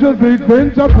 5 inch, 6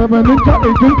 inch, 7 inch, 8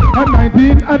 inch, and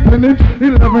 19, and 10 inch,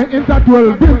 11 inch,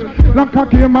 12 inch. Long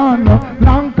cocky man,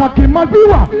 be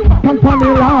what? Panny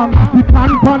long, the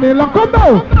panny long, come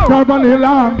down. Panny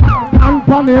long,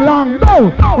 panny long, no.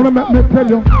 Wanna make me tell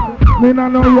you, me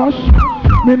no rush,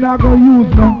 Me not go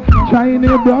use no shiny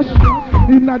brush.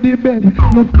 Inna the bed,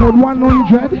 no code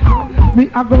 100. Me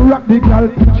I go rock the girl,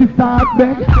 she start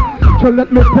beg. So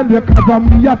let me tell you, cause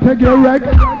I'm me I take your reg.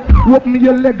 Open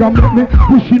your leg and make me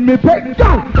push in me peg.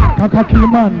 Cocky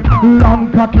man,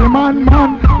 long cocky man,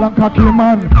 long cocky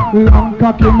man, long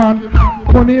cocky man.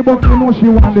 Funny but you know she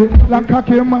want it, long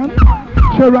cocky man.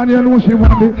 Sharon, you know she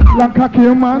want it, long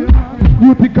cocky man.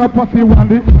 You pick up pussy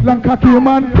want it, long cocky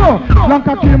man. Go, long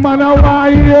cocky man, why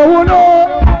you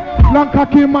know? Long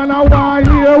cocky man, why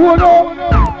you know?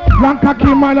 Long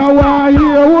cocky man, why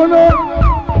you know?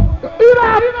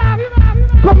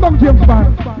 Come down, James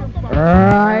Bond.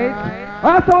 Right.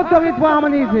 Also, so it's warm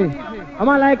and easy. I'm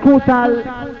like coastal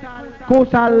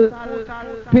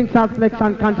pinch and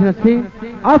selection continuously.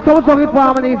 Also, so it's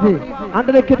warm and easy. And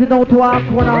dedicated out to our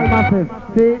one all masses.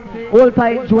 See, all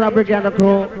tight Junior Brigade and the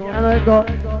crew. And there you go.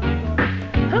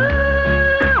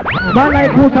 Man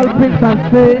like coastal pinch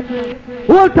and say,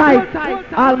 all tight,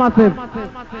 all massive.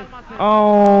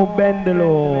 Oh,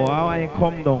 Bendelo, how I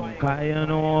come down? Cause you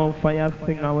know, fire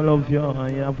singer, I love you.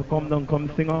 And you have to come down, come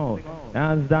sing out. You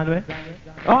understand me?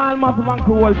 Oh, I'll massive and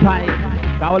crew all tight.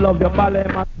 I love your ballet,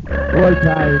 man. All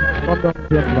tight. Come down,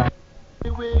 yes, man.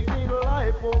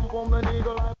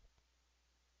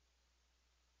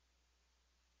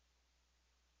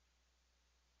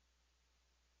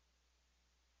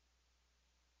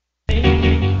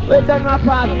 We done my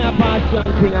pass young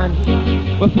thing and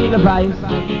we feel the vibes.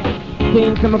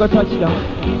 Things come go touchdown.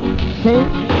 See?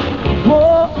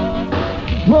 Whoa,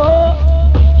 whoa,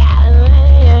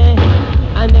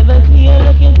 I never see you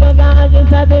looking so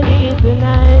gorgeous at the least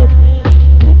tonight.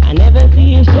 I never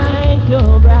see you shine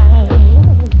so bright.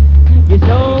 You're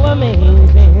so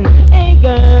amazing, hey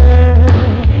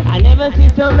girl. I never see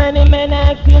so many men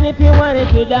asking if you wanted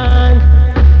to dance.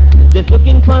 Just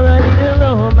looking for a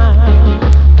little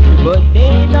romance. But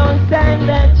they don't stand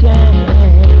a chance.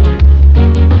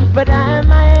 But I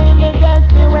mind the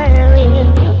dress you're wearing,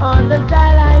 on the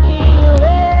style I see you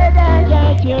wear,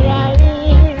 that you're right,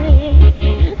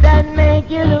 that make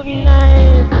you look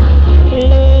nice.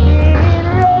 Lady in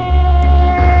red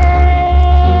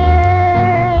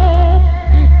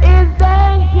is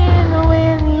dancing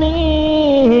with me,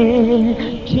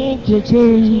 cheek to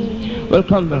cheek.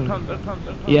 Welcome back.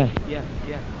 Yeah.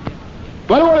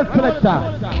 Well, what is selector?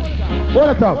 Hold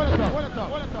it up.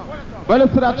 Well,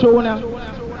 it's that show now.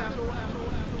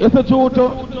 It's a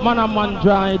Joto, man and man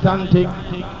dry it and thing.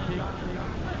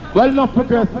 Well, not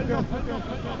progress.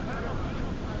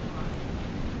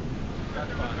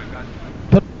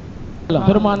 To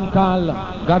the man called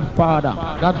Godfather.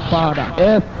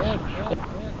 Yes.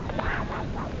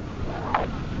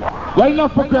 Well,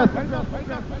 not progress.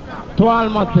 To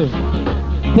Almighty.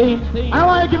 See, I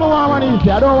want to give me one easy.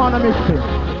 I don't want to mix it.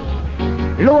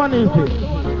 Low and easy.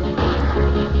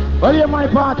 Well, you're my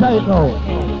part right now.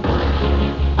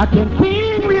 I can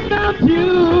sing without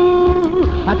you.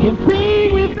 I can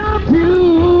sing without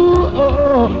you.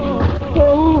 Oh,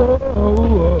 oh, oh,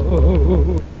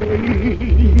 oh.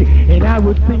 And I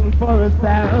would sing for a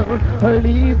sound or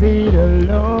leave it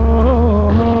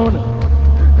alone.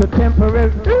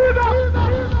 Contemporary.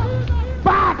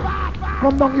 Back!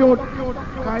 Come down, you.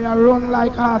 Cause you run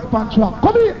like ass pan truck.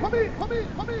 Come here.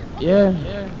 Yeah.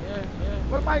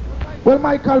 Well,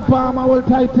 Michael Palmer will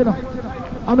tight, you know.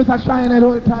 And Mr. Shinehead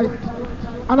will tight.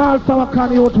 And also a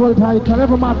Connie will tight. And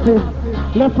every massive.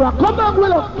 Left rock. Come down,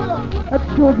 Willow.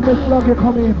 Excuse me, Sluggy,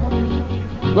 come in.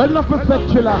 Well, enough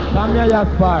respect, chiller. Come here, yes,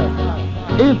 far.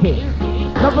 Easy.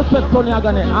 Enough respect, Tony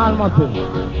Agane. All massive.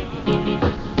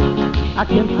 I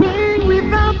can sing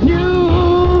without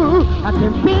you. I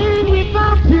can sing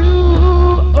without you.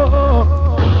 Oh,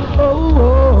 oh,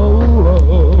 oh,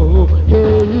 oh,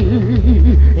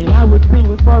 hey. And I would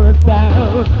sing for a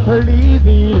sound, leave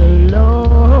it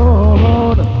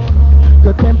alone.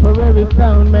 Contemporary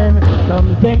sound man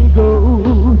comes and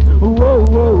goes. Whoa,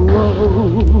 whoa,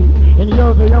 whoa. And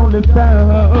you're the only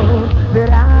sound that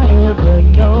I ever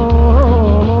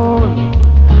known.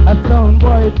 A sound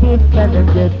boy this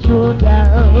and get you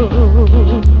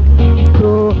down.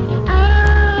 So I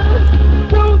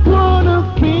don't wanna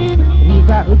spin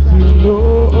without you,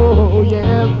 no,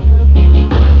 yeah.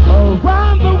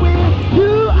 Around the way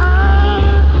you are,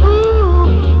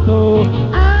 ooh. So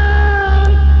I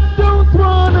don't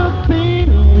wanna spin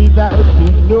without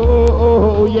you, no,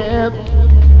 yeah.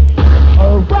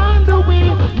 Around the way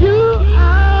you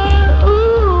are,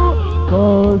 ooh.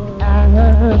 'Cause I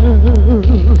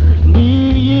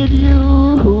need you.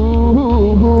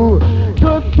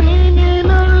 Just singing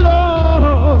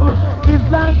alone is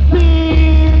not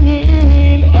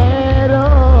singing at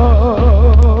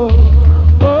all.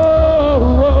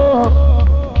 Oh,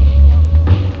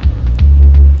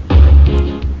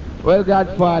 Well,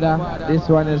 Godfather, this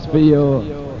one is for you.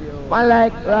 Man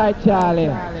like right, Charlie.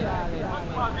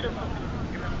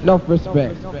 Enough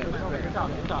respect.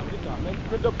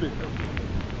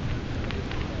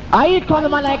 I call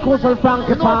him like Coastal Frankie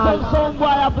You know some boy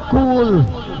have the cool.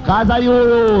 Cause I you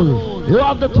rule. You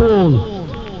have the tool.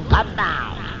 Come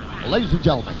now. Ladies and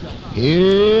gentlemen.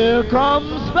 Here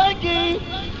comes Spanky.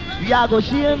 We are gonna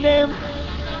share them.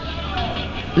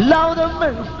 Loud and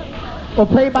mercy. Or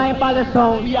play by Ballys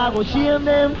song. We are gonna share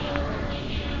them.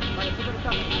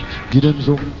 Give them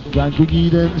some. Frankie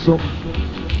give them some.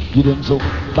 Give them some.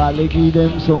 Bally give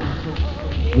them some.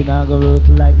 We not gonna work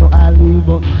like no alley,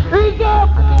 but He's up!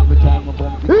 and every time I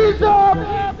come He's up!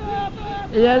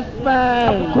 Yes,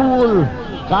 man. cool,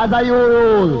 cause I you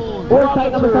rule. All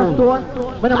tight, Mr. Stone.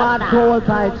 When I'm at all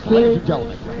tight, Ladies see? and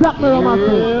gentlemen. Black Mirror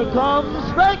Massive. Here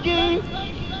comes Frankie.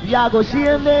 We are gonna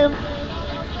share them.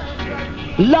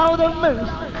 Loud and mercy.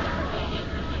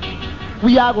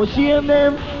 We are gonna share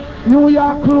them. New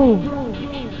York crew.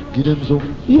 Give them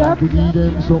some. Yep. Give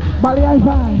them some. Bally high Give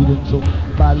five. them some.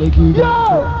 Bally give them Yo!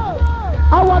 some.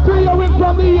 I want to hear it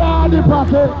from the Yardy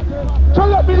party. So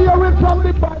let me hear it from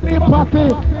the Bally party.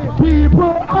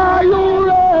 People, are you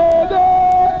ready?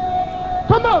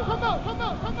 Come on!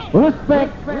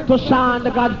 Respect to Sean,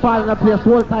 the Godfather in the place.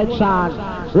 Hold tight, Sean.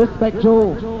 Respect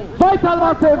Joe. Vital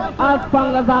Massive, all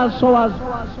spanglers, all showers,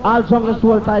 all junglers,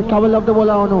 hold tight. Cause we love the whole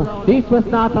of now. East, west,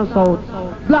 north and south.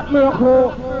 Black Mirror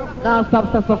Crew. Now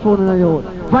stop saxophone in the youth.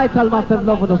 Vital Massive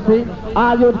love for the see.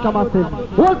 All youth come massive.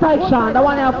 Hold tight, Sean. The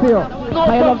one you have here. No,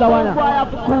 I love the one. boy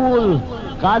have the cool,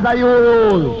 cause I you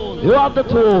rule. You have the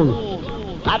tool.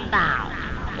 Come now.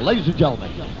 Ladies and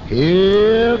gentlemen.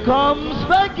 Here comes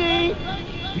Spanky.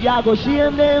 We are gonna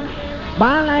share them.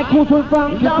 Man like Coastal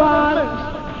Frankie Fan.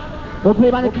 Don't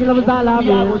play by the king of the dollar. We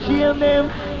are gonna share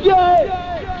them. Yeah.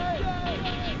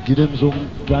 Give them some.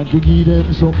 Frankie give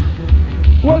them some.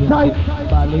 Hold tight.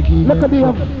 Bally give Look at them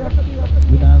them. some.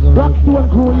 We not gonna Rock work to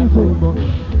and crew, you like see.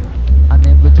 and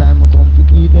every time I come to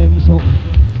give them some.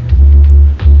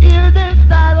 Hear them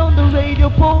style on the radio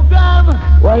program.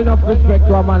 Well, enough respect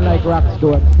to a man like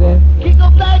Rockstone, say. Kick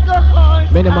up like a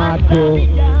horse. Many man too.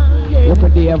 Look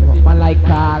at Dave, man like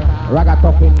Carl,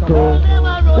 Ragatoffin too.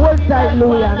 Hold tight,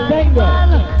 Louis and Dengue.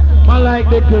 Man like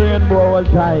the Korean boy, hold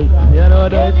tight. You know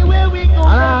that? Anywhere we go.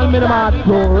 And all many man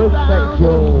too, respect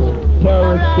you.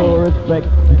 Terrorist too, respect.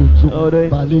 Oh, they.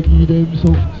 Bally give them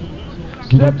some.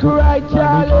 Look right,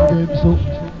 Charlie. Give them some.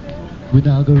 We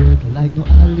not gonna work like no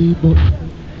alley, but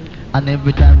and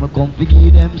every time I come to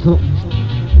give them some.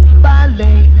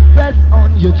 Ballet, press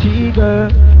on your trigger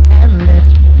and let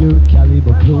your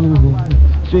caliber blow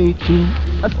straight to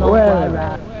a song. Well,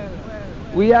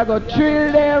 we are gonna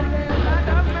thrill them.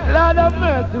 Lord of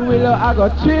mercy, we are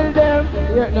gonna thrill them.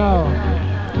 Here now.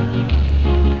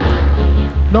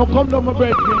 Now come down my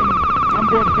brethren. I'm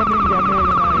both from India,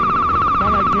 Maryland.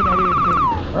 Man like generation.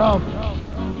 Rough.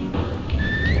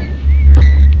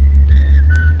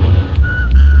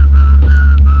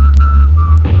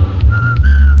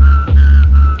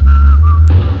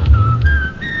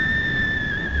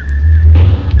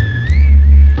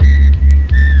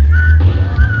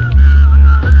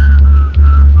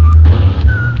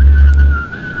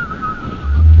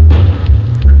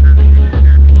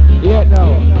 Yeah,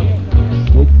 now.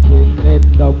 Sitting in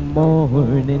the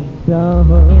morning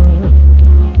sun,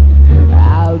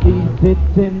 I'll be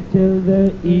sitting till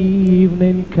the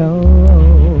evening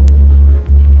comes,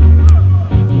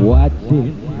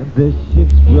 watching the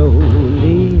ships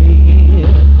rolling,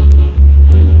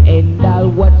 and I'll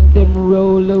watch them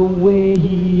roll away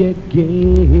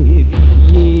again.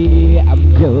 Yeah,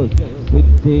 I'm just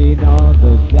sitting on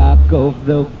the dock of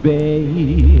the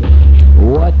bay,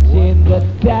 watching the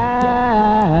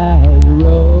tide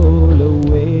roll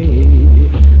away.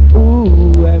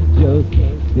 Ooh, I'm just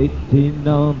sitting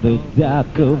on the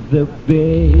dock of the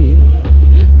bay,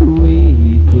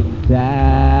 wasting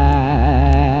time.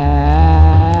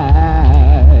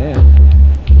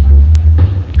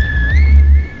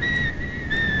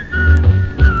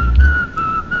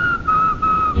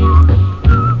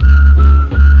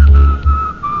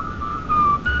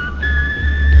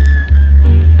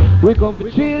 We come to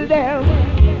chill them.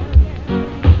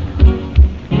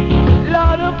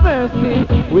 Lord of mercy,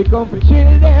 we come to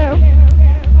chill them.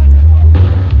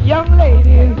 Young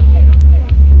ladies,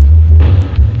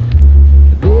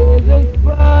 there's a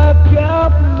spark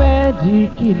of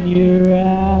magic in your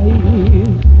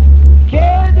eyes.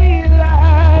 Can you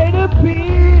light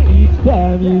appear each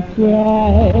time you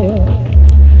cry?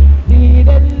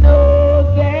 Didn't know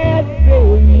that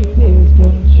fairy tales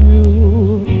come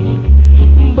true,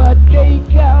 but they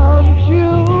come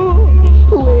true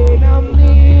when a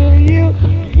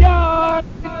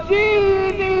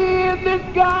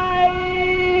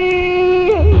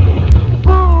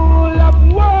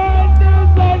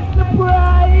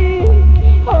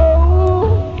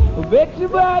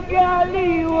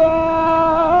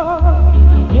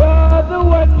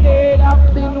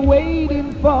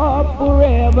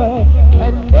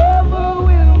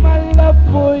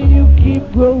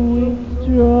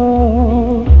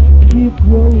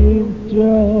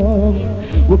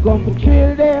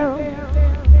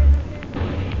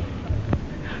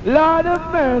Lord of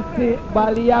mercy,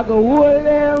 Bally, I go hold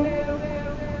them.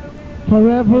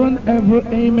 Forever and ever,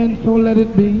 amen, so let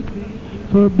it be.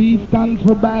 For B stands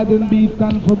for bad and B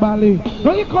stands for Bally.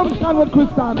 Now you come stand with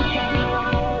Christian.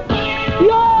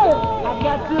 Yeah! I've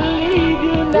got to leave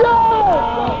you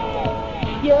now.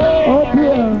 Yeah! Oh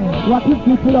dear, what is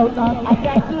this without that? I've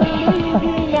got to leave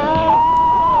you now.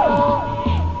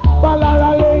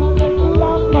 Balaling,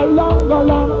 longa, longa,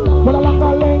 long,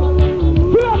 balaling.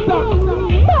 Better.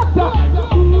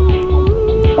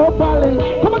 Oh Bally,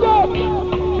 come again.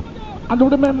 And do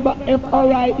remember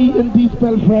F-R-I-E-N-D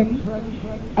spell friends.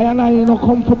 I and I no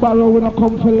come for borrow, we no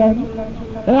come for lend.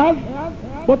 Yes?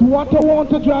 But what I want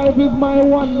to drive is my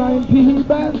 190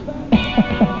 Benz.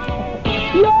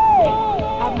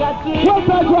 Yeah! I've got to What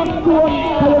I want to do, I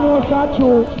know what's that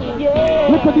true. yeah.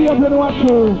 Look at the up and what's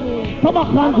true. Come on,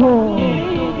 control.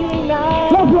 Leave you now.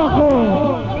 Let's rock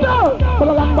on. No!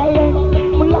 Balang, balang,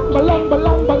 balang, balang,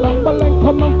 balang, balang, balang.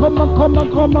 Come on, come on, come on,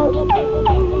 come on.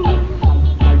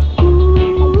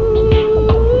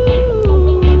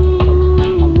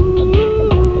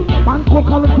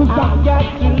 I've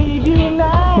got to leave you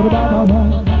now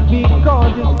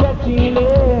because it's getting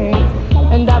late,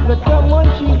 and I've got someone,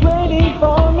 she's waiting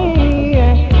for me.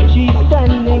 She's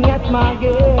standing at my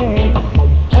gate,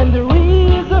 and the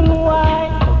reason why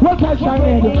she's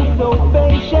waiting so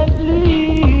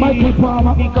patiently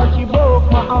because she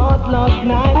broke my heart last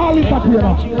night.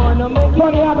 She wanna make it with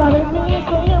me,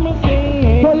 so hear me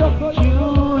sing.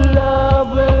 True love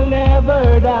will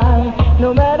never die,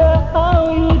 no matter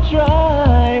how you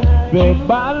try. Big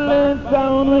Ballys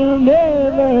sound will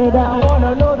never I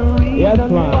wanna know the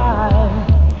reason why.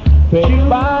 Big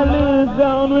Ballys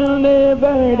sound will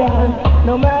never die.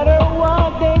 No matter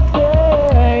what they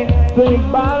say, Big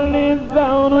Ballys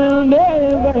sound will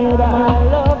never my die.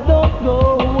 love don't go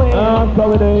away. So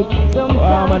we do it.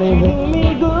 Sometimes you do me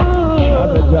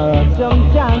good,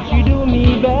 sometimes you do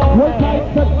me bad.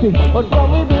 But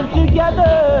when we've been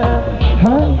together,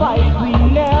 fights we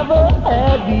never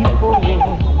had before.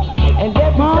 And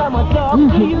every time I talk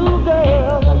to you,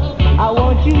 girl, I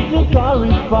want you to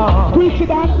correspond. Preach it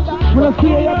out. When I see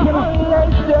you,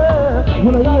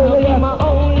 You're my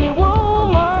only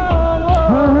woman.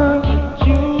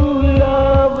 True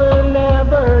love will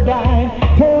never die.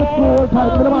 True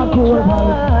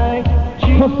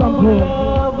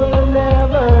love will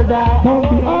never die. Don't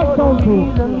be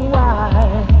Reason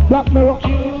why. Black Mirror.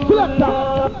 Select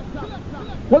that.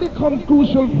 When it comes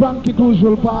crucial, Frankie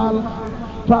crucial, Paul.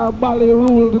 For Bally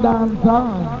rule the dance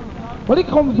hall. When it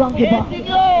comes Frankie, Paul.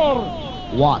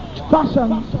 What?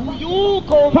 Fashion. You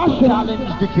go Fashion.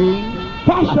 challenge the king?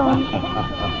 Fashion.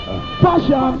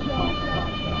 Fashion.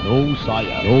 No,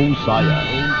 sire. No, sire.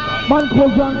 Man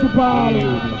called Frankie Paul.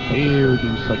 Dare do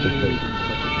such a thing.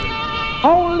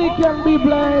 Only can be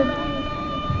blamed.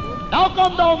 Now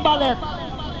come down, Ballet.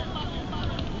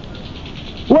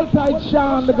 What side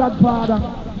Sean, the Godfather?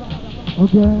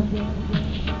 Okay.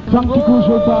 Frankie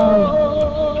Crucial Paul.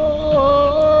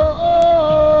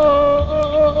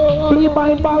 Bleed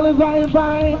by Ballys, I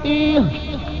fine.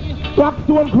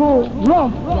 Rockstone crew,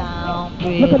 rough.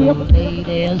 Look at him.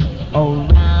 Ladies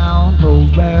around the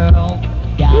world.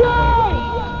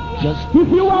 Yeah! Just If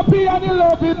you happy and you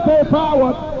love it, say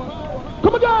forward.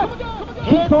 Come again.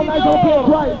 It sound like a big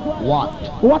right. What?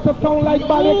 What a sound like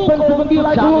Bally expensive and be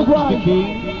like Rolls Challenge the Royce. king?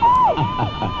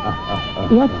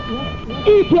 Yes.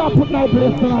 Eat your put my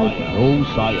place tonight. No,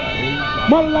 sire.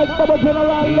 Man like Bubba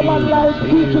General, the man like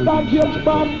Teacher Dan James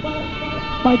Bond.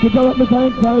 Mikey Jarrett, Mr.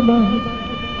 Inside Man.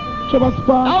 Trevor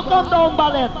Spark. Now come down,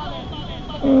 Ballet.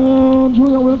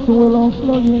 Julia Wilson will on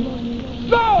Sluggy.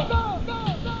 No!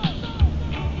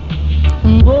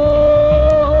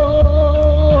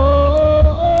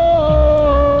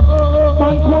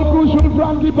 Man called Crucial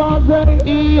Frankie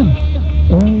Barnsley.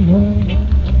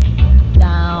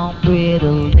 down pretty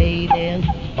ladies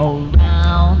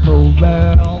around the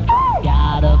world.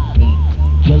 Gotta be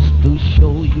just to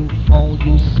show you all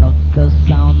you sucker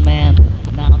sound man.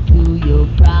 Now to your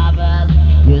brothers,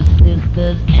 your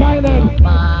sisters, and China. your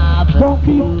fathers. Don't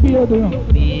keep fear there.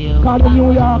 Cause the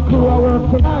New York crew are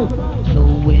work tonight. So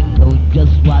we know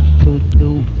just what to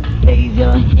do. Raise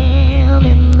your hand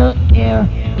in the air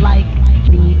like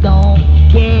you don't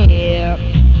care.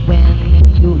 When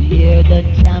you hear the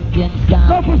champion sound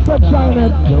Don't be so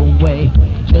silent. your way,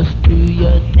 just do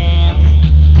your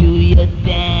dance, do your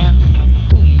dance,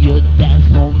 do your dance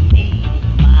for me,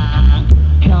 man.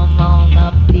 Come on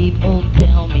up, people,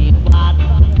 tell me what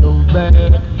the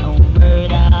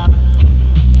word up.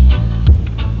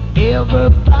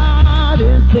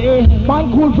 Everybody say,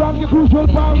 Man called Frankie Crucial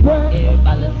Barnsley.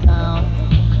 everybody sound.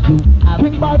 You have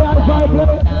King by the high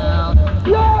play.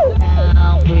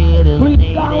 Yeah!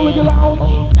 Please down with the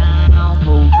lounge.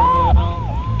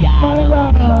 My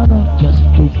God. Just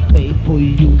to pay for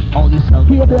you, all this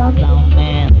other sound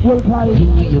man. We'll try To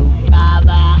your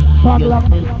father, your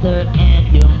sister, and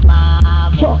your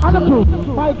mom. So, Anna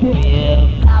Mikey.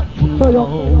 So, you.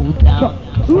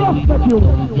 Respect you.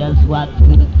 Just what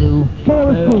to do.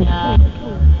 Carry crew.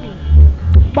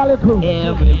 Ballet crew.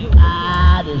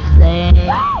 Everybody say,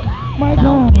 my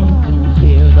God. To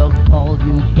hear the call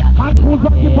you got. And who's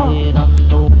up your on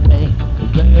the way.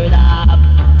 Gird up.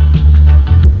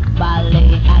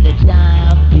 Ballet at the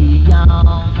champion.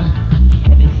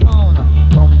 Heavy sound.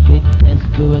 Trumpet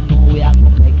tester. No way I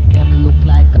can make them look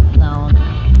like a clown.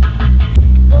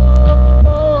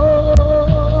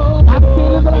 Oh, I'm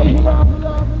feeling like you love.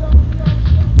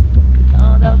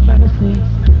 Lord of mercy.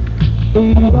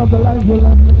 Love the life you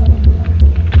love.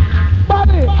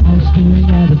 Body. I was staring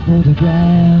at a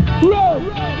photograph.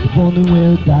 If only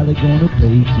where Dolly gonna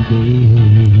play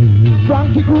today.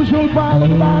 Frankie Crucial Ball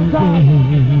and Lanta.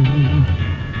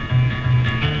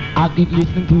 I keep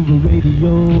listening to the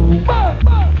radio.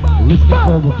 Listening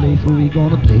for the place where we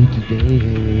gonna play today.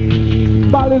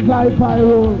 Ballys live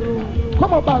roll.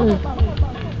 Come on, Ballys.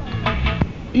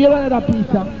 You're another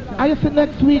pizza. I see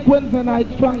next week, Wednesday night,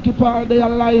 Frankie Park, they are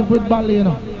live with Bally, you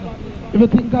know. If you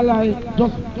think I lie,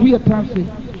 just wait and see.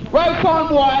 Well, son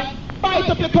boy, bite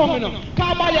up your tongue, you know.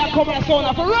 Come by here, come and sound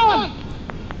of a run.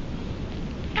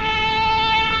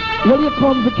 When you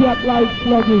come to cat like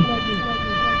Sluggy,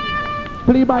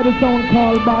 play by the sound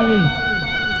called Bally.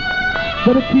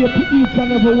 Dedicate to each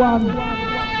and every one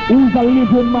who's a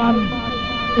living man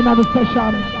in the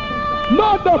session.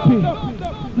 No dopey,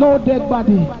 no dead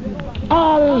body.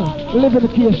 All live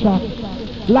location,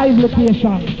 live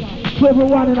location. To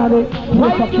everyone in the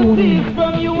place of tuning.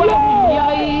 From you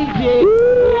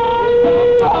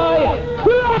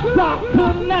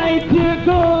tonight you're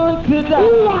going to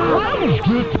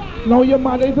die. Now your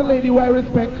mother is a lady who I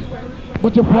respect,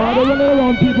 but your father running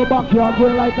around people's backyard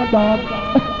going like a dog.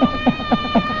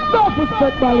 No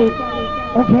respect, Bally.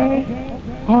 Okay?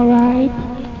 Alright.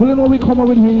 Well, you know we come up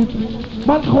with it.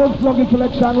 Man called Sluggy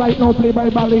selection right now, played by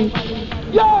Bally.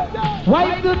 Yeah!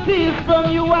 Wipe the tears from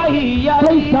you, Play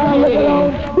down, let it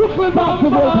out. Brooklyn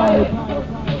basketball type.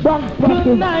 Bronx practice.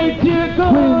 Tonight you're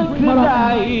going to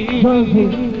die. Jersey.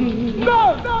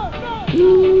 No!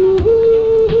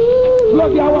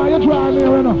 Sluggy, I want you to try me,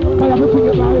 you know. I have to sing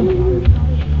it live.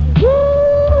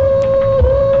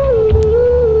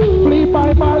 Play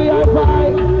by Bally, I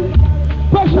cry.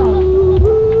 Pressure.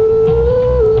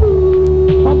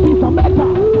 One piece of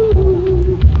metal.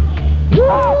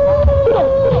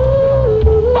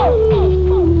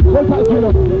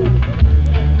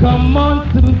 Come on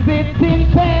to sit in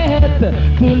bed.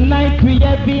 Tonight we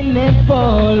have been a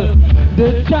fall.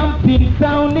 The champion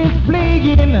sound is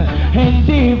playing and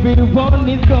everyone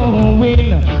is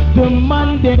going. The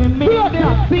man they make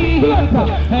the scene and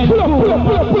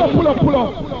pull up.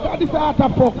 That is art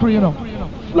of fuckery, you know.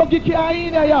 Sluggy can't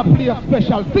in here play a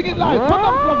special. Sing it live. Come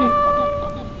on, Sluggy.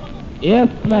 Yes,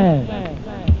 man.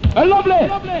 Lovely.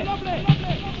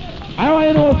 I want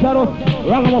you to know Shadow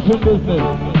Ragamuffin business.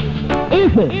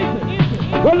 Easy.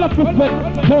 Well up respect,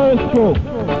 terrorist crew.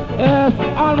 Yes,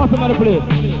 almost another place.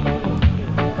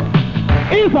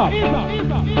 Easy.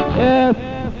 Yes.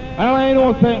 I want you to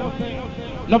know say,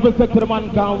 love respect to the man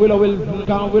called Willow Will,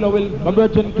 my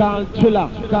virgin called Chilla,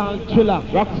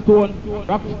 Rockstone,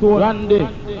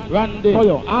 Randy,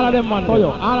 Toyo, all of them man.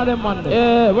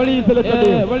 Yeah, well easy little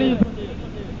day.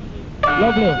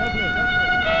 Lovely.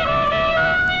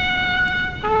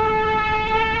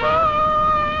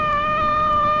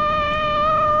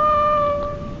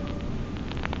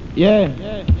 Yeah.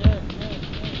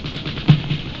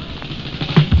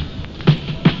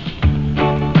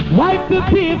 Wipe the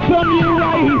tears from your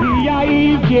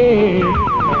eyes, yeah.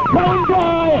 Come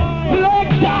boy,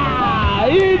 selector,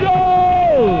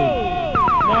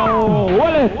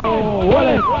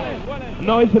 wallet.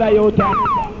 No, it's Rayota.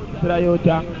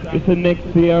 It's the next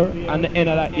year and the end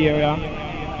of that area.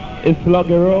 It's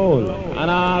Sluggy roll. And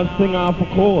I'll sing off a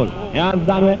call. You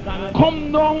understand me?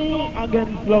 Come down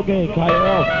against Sluggy. Carry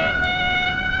up.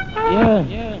 Yeah.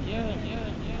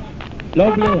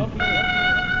 Lovely.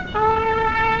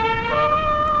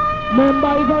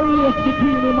 Remember, it's a race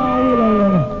between him and Willow.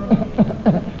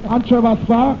 And Trevor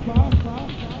Spark.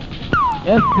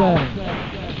 Yes, sir.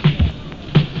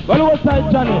 Well, what's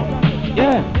that, Johnny?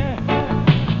 Yeah.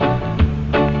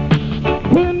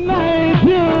 Tonight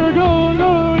you're going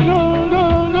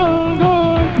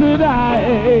to die.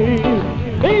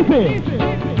 Easy.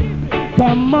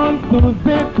 Come on to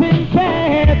sit in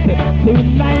bed.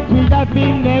 Tonight we have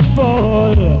been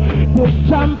full. The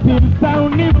champion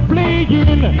sound is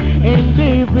playing, and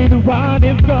David Ward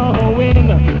is going.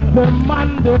 The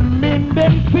man, the men,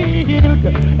 them silk,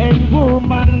 and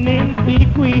woman in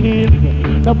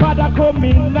sequins. The father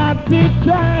coming at the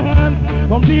chance,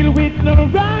 come deal with no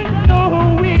right,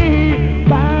 no way.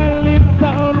 Ballys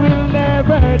sound will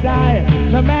never die,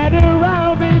 no matter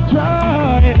how we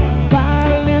try.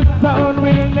 Ballys sound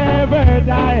will never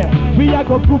die. We are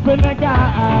go proof in the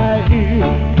guy.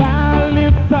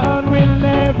 Ballys sound will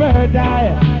never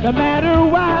die, no matter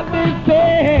what they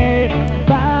say.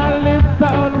 Ballys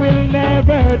sound will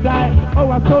never die.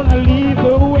 Oh, I'm gonna lead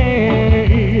the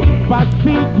way.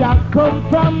 Passenger come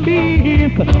from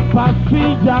east,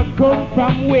 passenger come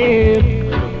from west.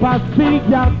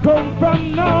 Passenger come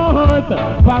from north,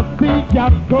 passenger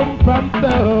come from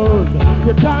south.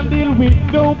 You can't deal with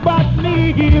no bad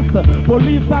niggas,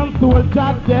 police and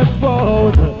soldiers they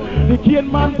both. The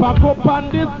cane man pack up on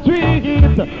the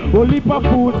street, only for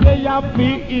food they have to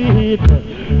eat.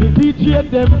 The DJ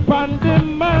them on the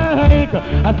mic,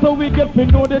 and so we get to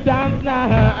know the dance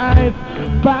night.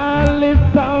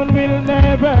 Ballys sound will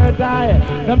never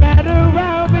die, no matter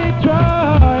how we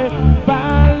try.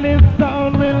 Ballys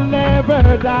sound will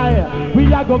never die.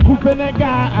 We are gonna cook in a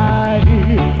guy.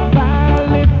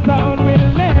 Ballys sound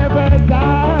will never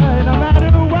die, no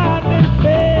matter what they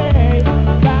say.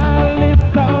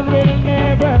 Ballys sound will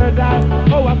never die.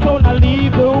 Oh, I'm gonna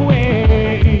lead the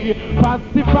way.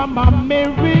 Passive from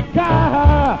America,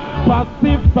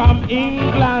 passive from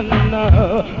England,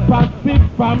 passive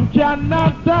from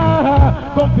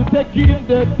Canada. Come to take in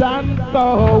the dance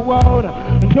world.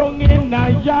 Young in a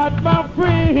yard, my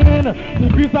friend.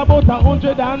 Increase about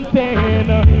 110.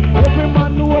 Every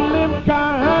man who live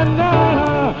can.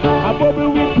 A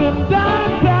bubble with him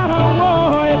dance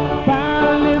boy.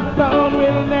 Ballys sound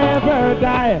will never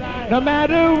die, no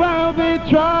matter how they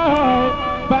try.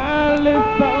 Ballys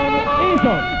sound is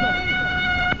on.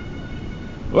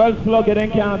 Well, Sluggy,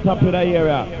 then can't top of the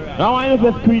area. Now I know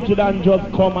this creature that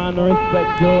just come and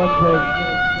respect you and things.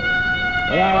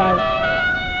 Alright.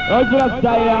 Now if you're a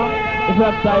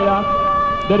styler,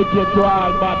 dedicate to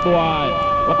all bad boy.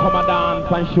 We come and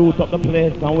dance and shoot up the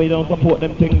place and we don't support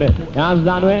them thing there. You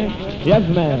understand me? Yes,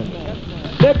 man.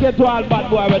 Dedicate to all bad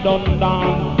boy, we don't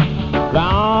dance.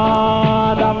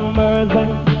 Lord have mercy.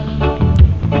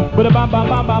 But a bam bam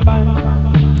bam bam bam.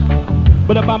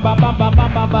 But a bam bam bam bam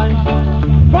bam bam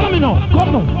bam. Follow me now,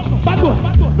 come now, bad boy.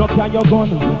 No can your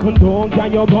gun, and don't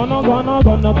can your gun, no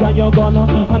can your gun,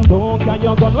 and don't can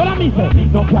your gun. What I mean say?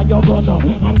 No can your gun,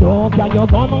 and don't can your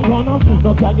gun,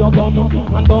 no can your gun,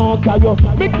 and don't can your.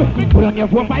 Put on your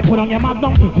 4-5, put on your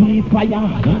magnum, please fire.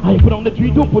 I put on the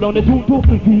 3-2, put on the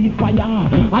 2-2, please fire.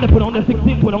 And I put on the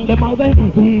 16, put on the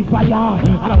mouth, please fire.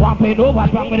 And I want to pay no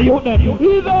what's wrong with you then.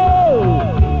 Easy!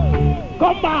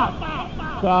 Come back!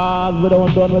 Cause we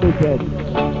don't done what he said.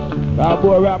 Rap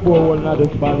boy will not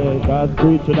this body, cause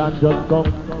preacher done just come.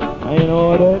 And you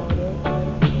know that?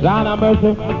 Lord have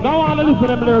mercy. Now I want to listen to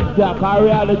them lyrics there, cause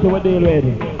reality we deal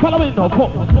with. Follow me now,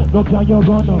 come. No can your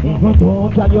gun, no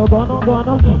can your gun,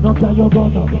 no can your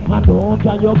gun, and don't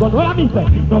can your gun. What I mean say?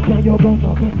 No can your gun,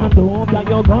 and don't can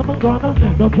your gun,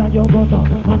 no can your gun,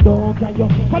 and don't can your.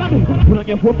 Follow me. Put on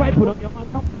your 4-5, put on your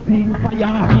see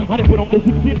fire. And you put on the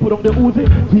 16, put on the Uzi,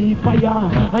 see fire.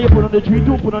 And you put on the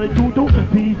 3-2, put on the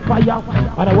 2-2, see fire.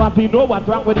 And I want to know what's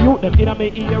wrong with you. Them in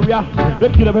my area, they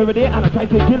kill them every day, and I try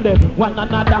to kill them one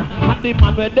another. And the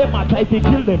man with them, I try to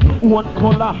kill them one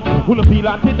color. Who feel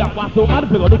until that one so mad,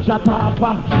 because look shut up.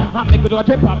 I make it a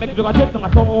trip, I make it a trip,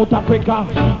 I'm South Africa.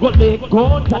 Go they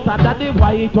go, chat that the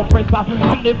white oppressor.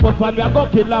 And the first one we are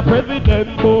going to kill a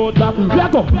president voter. We are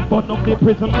going to burn up the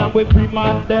prison and we free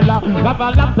Mandela. Have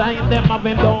a long time, them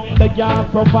having done the gas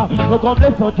proper. Look up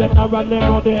the subject, I run them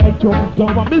on the edge of the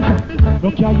one.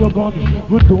 Look at your gun,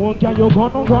 you don't carry your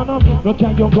gun, look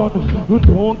at your gun, you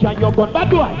don't carry your gun. Bad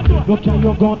boy, look at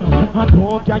your gun, I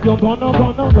don't carry your gun,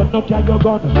 look at your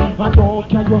gun, I don't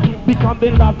carry your. Because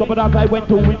the last couple that I went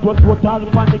to, it was total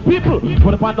panic. People,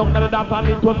 when I found out that dance and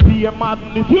it was peer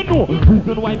madness. You know,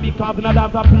 reason why because in a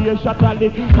dance I peer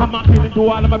shattering. I'm appealing to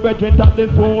all of my brethren that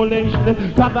this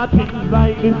foolishness. Cause I things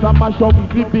like this, I mash up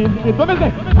the business. What me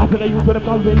say? I feel like you could have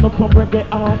called in up some reggae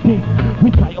artists.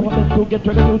 We try all this to get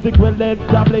reggae music well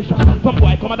established. Some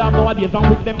boy come down nowadays and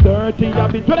with them dirty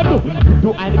habits. What them do?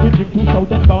 Do I need to drink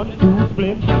 2,000 guns, 2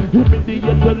 splits?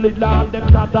 Immediately land them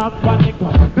start to panic.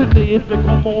 The days they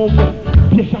come over.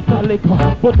 take a shot of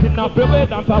liquor. But in a baby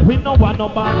dance, we no want no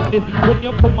badness. When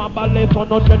you come a ballet, so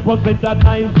 100% that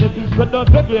niceness. So don't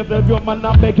take leave the drum and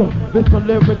I beg you. Listen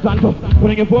lyrics and just put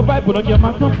on your 4-5, put on your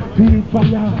master. Be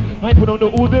fire. I put on the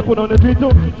Uzi, put on the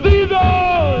Vito. Zero!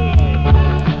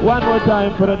 One more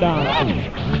time for the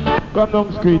dance. Come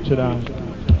down, screech it down.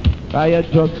 I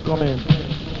just come in.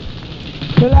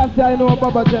 The last time I know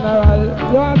Baba General,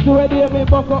 you want to ready me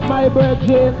buck up my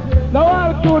birthday. Now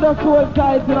all through the soul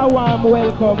sides in a warm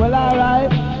welcome. Well,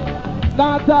 alright.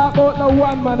 Not talk about no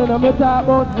one man, and I'm talk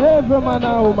about every man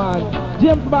and woman.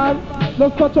 James man,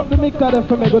 let's touch up the mixer there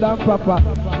for me good and proper.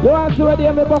 You want to ready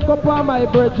me buck up on my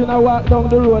birthday and I walk down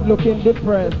the road looking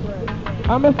depressed.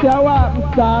 I'm a say I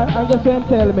walk star and just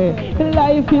tell me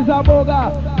life is a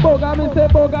boga. Boga me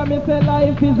say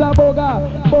life is a boga.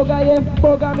 Boga yes,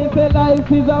 boga me say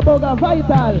life is a boga.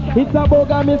 Vital, it's a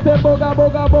boga me say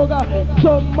boga.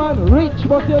 Some man rich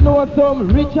but you know some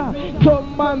richer.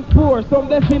 Some man poor, some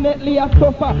definitely a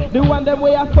suffer. The one them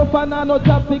way a suffer now no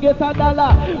job to get a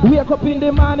dollar. Wake up in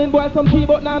the morning boy some tea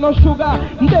but now no sugar.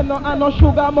 Them no have no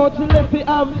sugar much less to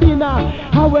have dinner.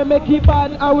 How we make it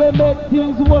bad, how we make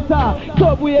things water.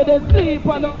 Subway they sleep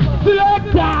and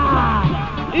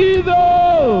selector! Either!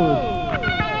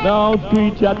 Now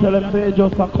screech I tell him say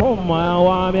just a come man,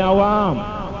 I want.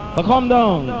 So come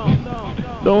down.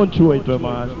 Don't chew it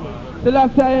man. The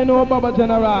last time you know Baba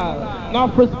General.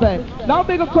 Enough respect. Now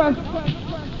big question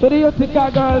to the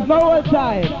Utica girls, no one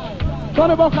time.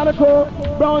 Sonny Buck and the crew,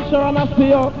 Brown Sharon and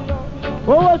Spio.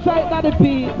 One side that the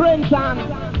P, Brenton,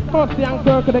 Musty and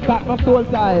Kirk of the Cat, my soul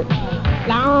side.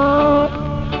 Loud.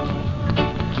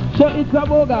 So it's a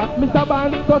boga, Mr.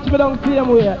 Band, touch me down same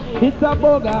way. It's a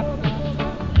boga.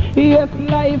 Yes,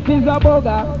 life is a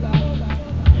boga.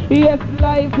 Yes,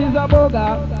 life is a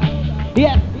boga.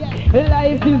 Yes,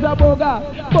 life is a boga.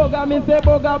 Boga, me say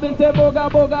boga.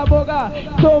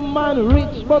 Some man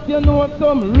rich, but you know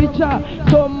some richer.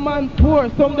 Some man poor,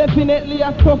 some definitely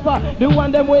a suffer. The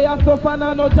one them way a suffer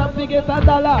now no job to get a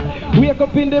dollar. Wake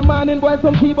up in the morning, boy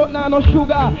some tea but now no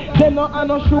sugar. Them no have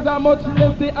no sugar, much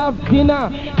less they have dinner.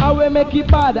 How we make it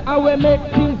bad, how we make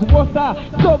things worse.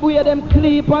 Subway them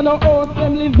sleep and no house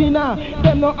them live in.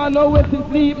 Them no have no way to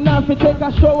sleep now fi take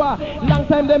a shower. Long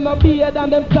time them no beard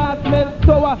and them start smell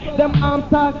sour. Them arms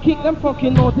start kick, them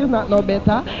fucking nose is not no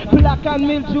better. Black and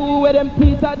mildew where them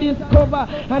teeth are discover.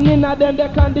 And in a them the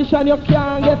condition you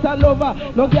can't get a lover.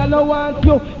 No girl no want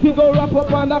you go wrap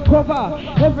up on the cover.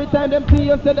 Every time them see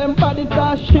you say them body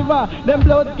start shiver. Them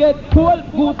blood get cold,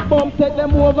 goosebumps take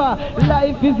them over.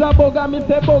 Life is a boga, me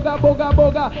say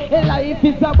boga. Hey, life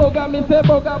is a boga, me say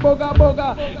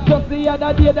boga. Just the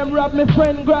other day them rob me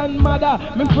friend grandmother.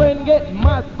 Me friend get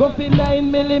mad, go for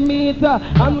 9mm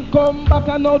and come back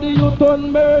and now the youth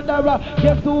on murderer.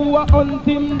 Guess who a hunt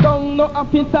him down, no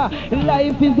officer.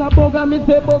 Life is a boga, me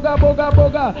say boga.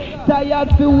 Tired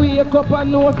to wake up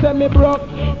and know say me broke.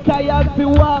 Tired to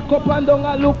walk up and down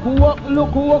and look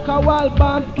a wall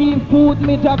band scheme food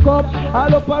me jack up.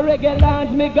 All up a reggae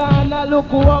lounge me gonna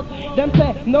look walk. Them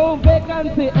say no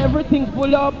vacancy, everything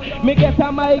full up. Me get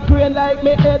a migraine like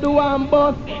me head one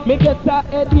bust. Me get a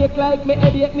headache like me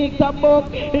headache needs a buck.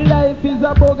 Life is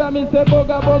a boga, me say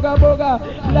boga.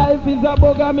 Life is a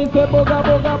boga, me say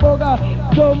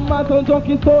boga. Some man some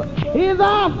junkie so he's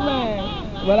off man.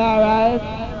 Well alright,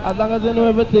 as long as you know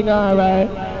everything alright.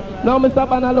 Now Mr.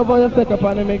 Ban I love how you set up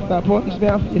on the mixer, punch me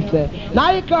and fist there.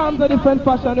 Now it comes a different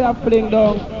fashion we have fling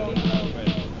down.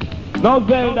 Now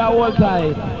bend that one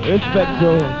side. Respect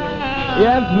you.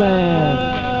 Yes man.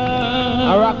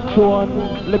 A rock tone,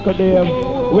 liquor Dave,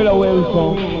 Willow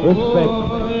Wilson, respect.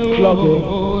 Sluggy.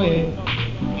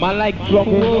 Man like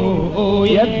Sluggy.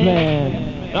 Yes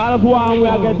man. All of warm we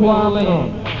are get warm enough.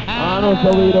 I know so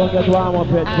we don't get warm up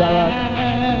yet, Jarrett.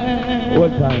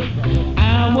 One time. I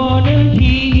wanna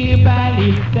hear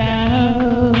Ballys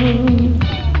sound.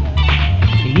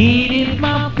 It is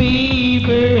my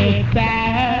favorite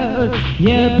sound.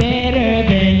 You're better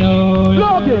than all.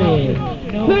 Sluggy!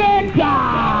 Selector!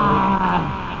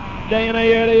 Then you know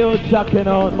hear the youth checking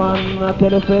out, man. I tell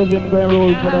the face him going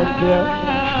roll for them here.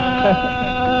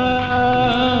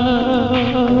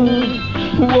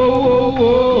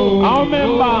 Whoa. I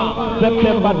remember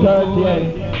September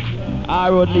 30th. I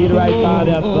road lead right now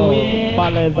there, so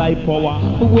Ballys high power.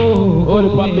 Only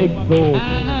for big soul.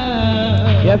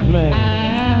 Yes, man.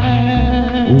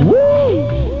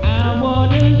 Woo! I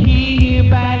wanna hear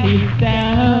Ballys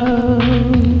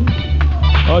sound.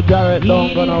 Oh, Jarrett,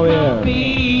 don't go nowhere.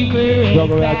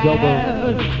 Juggle a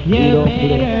juggle. You're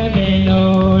better than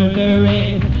all the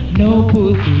rest. No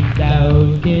pussies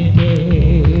out there.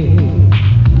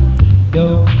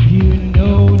 Don't you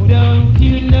know?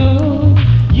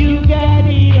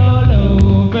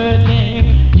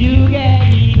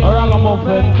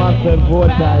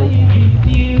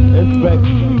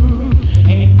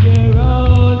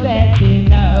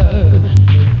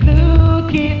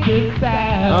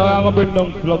 I'm gonna bring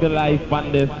down Sluggy life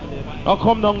on this. I'll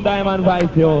come down Diamond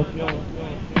Vice, yo.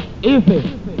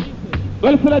 Easy.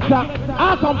 Well, selector,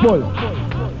 ask and pull.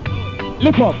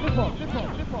 Lift up.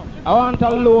 I want a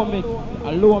low mix,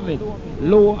 low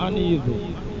and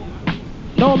easy.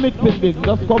 No mixing this,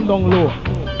 just come down low.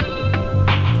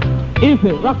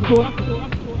 Easy, rock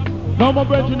stone. No more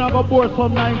brethren, I go board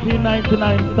some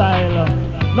 1999 style.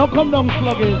 Now come down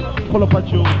Sluggy, pull up a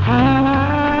tune.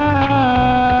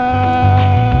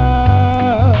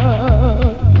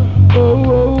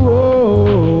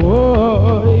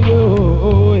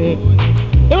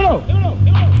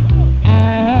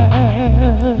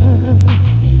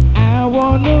 I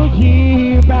wanna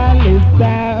hear Ballys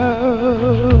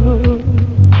sound.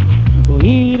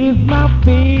 It is my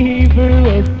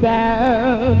favorite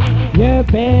sound. You're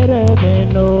better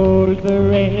than all the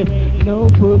rest. No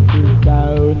pussy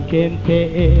sound can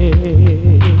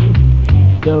take.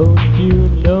 Don't you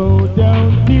know,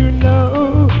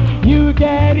 you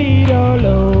get it all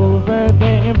over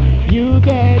them. You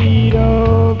get it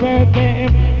over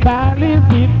them. Ballys,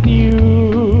 it's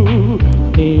you.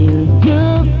 It's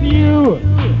just you.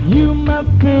 You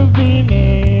must have been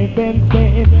heaven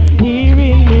sent.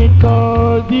 Hearing me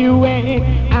call you ain't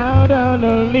out on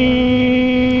a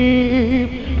leaf.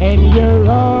 And you're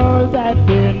all that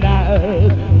they're not.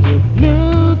 Just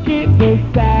look at the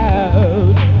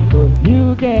sound. Cause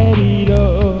you get it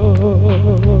all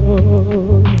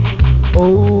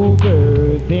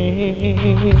over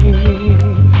them.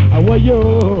 Oh,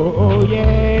 yo,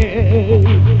 yeah.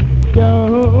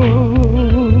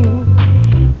 Don't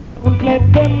let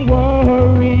them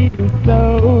worry you so.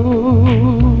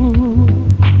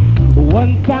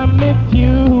 Once I met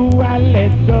you, I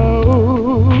let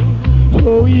go.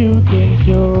 So you can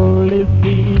surely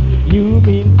see you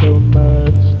mean so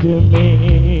much to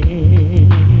me.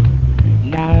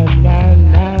 Na na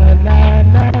na na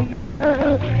na na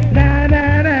na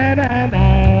na na na na na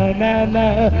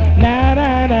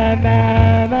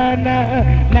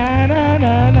na na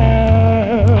na na.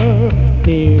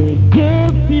 There's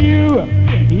just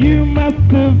you must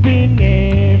have been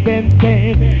heaven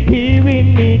sent.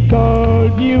 Hearing me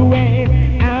call you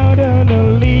ain't out on a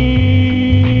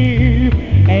leaf.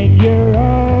 And you're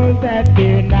all that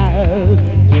they're not.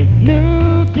 Just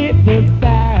look at the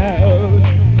sound.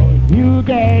 You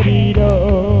get it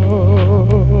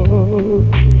all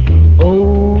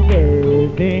over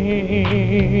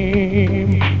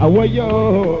them. Oh,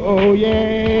 yo,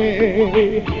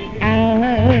 yeah.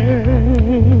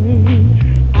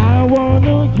 I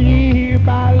wanna hear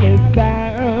Ballys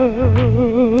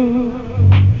sound.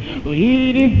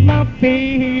 It is my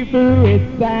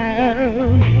favorite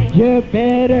sound. You're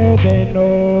better than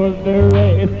all the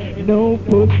rest. No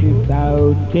pussy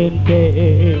sound can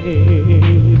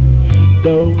take.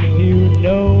 Don't you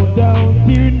know,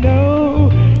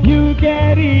 you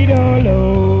get it all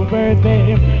over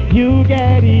them. You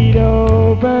get it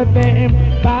over them.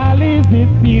 Ballys,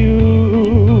 it's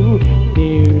you.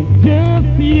 There's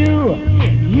just you.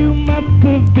 You must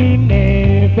have been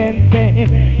heaven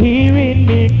sent. Hearing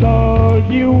me call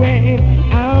you ain't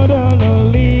out on a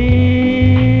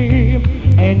leaf.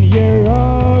 And you're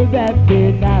all that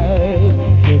they know.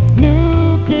 Just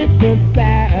look at the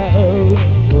sound.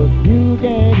 Cause you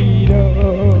get it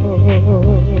all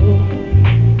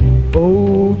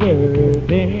over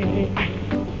there.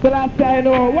 So last I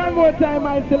know, one more time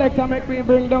I select and make me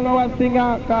bring down our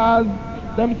singer, cause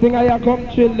them singer ya come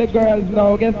chill the girls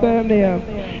now, guess their name.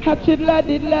 Ha chidla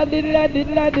didla didla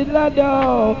didla didla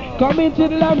do. Come in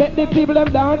chidla, make the people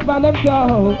them dance for them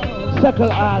show.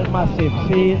 Circle all massive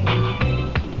seas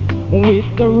with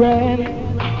the rain.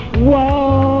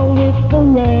 Whoa, with the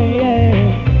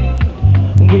rain.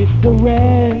 With the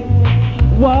rain.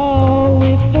 Whoa,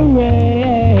 with the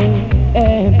rain.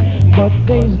 But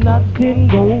there's nothing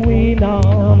going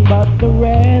on but the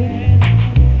rain.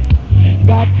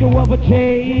 Got to have a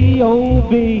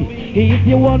J.O.B. if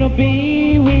you wanna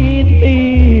be with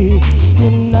me.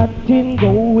 And nothing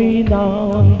going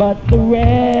on but the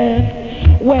rain.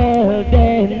 Well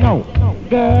then, no,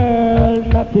 girl,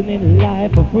 nothing in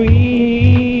life for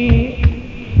free.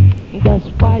 That's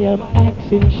why I'm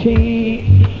asking she,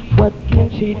 what can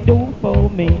she do for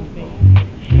me?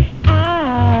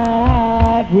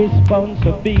 I've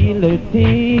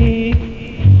responsibility.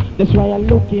 That's why I'm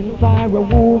looking for a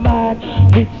woman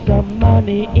with some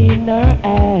money in her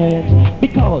hands.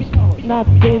 Because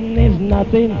nothing is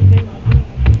nothing,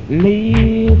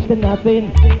 leads to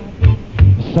nothing.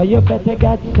 So you better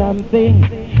get something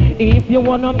if you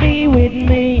wanna be with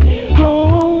me.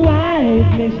 Oh, why,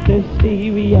 Mr.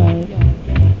 Serious,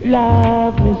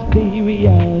 love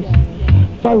mysterious.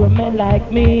 For a man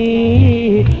like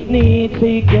me,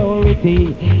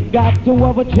 security. Got to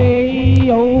have a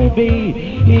J.O.B.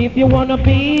 if you wanna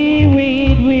be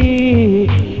with me.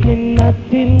 Ain't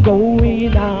nothing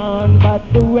going on but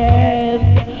the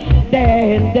rest.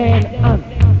 Then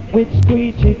with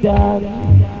Screechy Dan,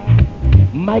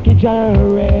 Mikey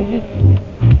Jarrett,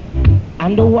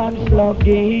 and the one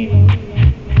Sluggy,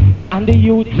 and the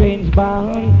youth James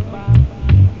Bond,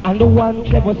 and the one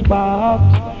Trevor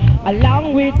Sparks,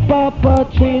 along with Papa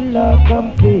Triller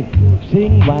Company.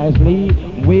 Sing wisely,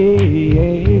 we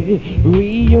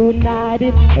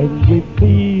reunited and we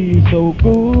feel so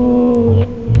good.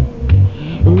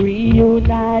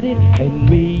 Reunited and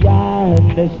we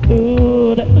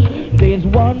understood. There's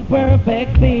one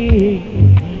perfect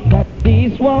thing, that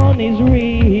this one is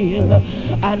real.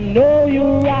 I know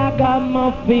you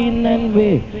ragamuffin and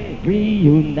we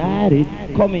reunited.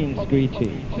 Come in, Screechy.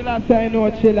 Chilla say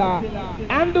no, chilla.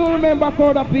 And do remember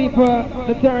for the people,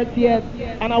 the 30th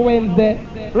and a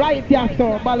Wednesday. Right here,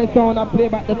 so Ballys sound and play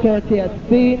back the 30th.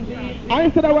 See? And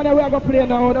instead of when we are going to play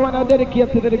now, the one I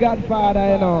dedicate to the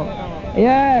Godfather, you know.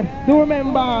 Yes, do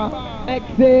remember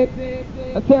exit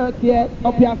the 30th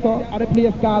up here, so at the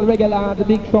place called Regular, the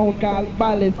big sound called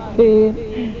Ballys. See?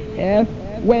 Yes.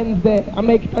 Wednesday, I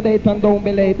make it a date and don't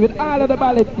be late with all of the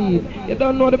Ballys team. You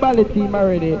don't know the Ballys team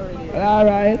already.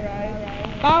 Alright.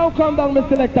 How come down, Mr.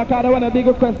 Selector? Because I want a big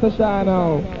request to Sean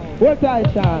now. What's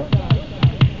that, Sean?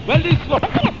 Well, this one.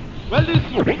 Well, this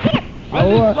one. Well,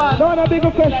 this one. Don't want a big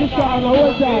request to Sean now.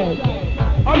 What's that?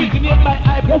 Originate by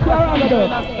Hype. Yes, you're on it.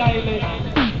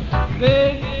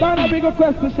 Don't want a big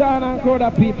request to Sean and crowd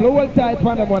of people. Hold tight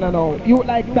for them one and all. You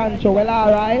like Sancho. Well,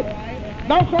 alright.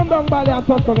 Now come down, Bally, and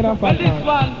talk to me. Well, this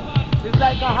one is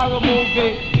like a horror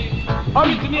movie.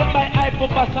 Originate by Hype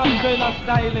up a Sancho in a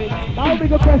styling. Now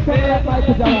big a question like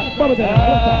Michael Jackson. Come on,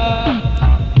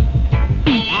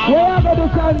 where are you going to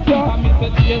Sancho? Make me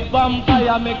chase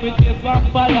vampire, make me chase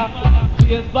vampire.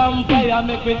 Chase vampire,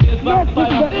 make me chase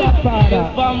vampire.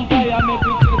 Chase vampire, make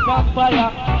me chase vampire.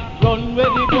 Run with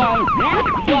the boy,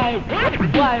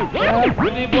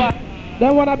 with the boy.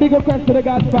 Then want a big request to the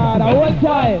Godfather. One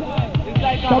time.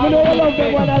 So we know you love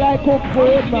them when I like cook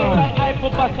food, man. I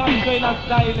put a Sancho in a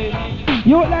styling.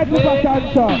 You like to put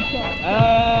Sancho?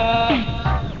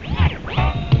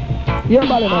 You're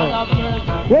Bally now.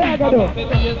 Where I go do?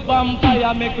 Chase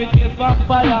vampire, make me chase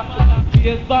vampire.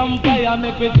 Chase vampire,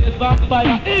 make me chase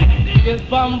vampire. Chase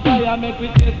vampire, make me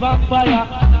chase vampire.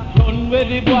 Run with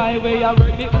the boy where you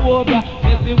work the over.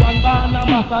 Yes, the one born a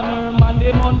master, man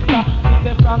the monster.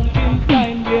 It's a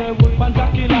Frankenstein, werewolf and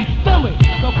Dracula. Tell me,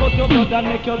 so cut your blood and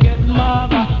make you get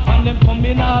maga. And them come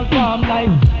in all form like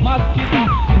mosquito.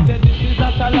 He said this is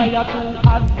a liar to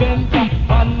adventure.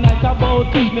 One night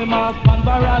about it, me mask and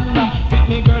veranda. With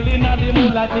me girl in the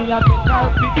moonlight, me a get her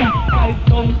picture. Like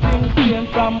something came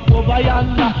from over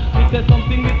yonder. He said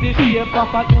something with the shape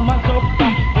of a human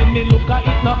structure. When me look at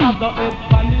it, no have the head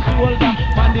on the shoulder.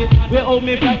 Man, the way how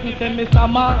me fight, me say Mr.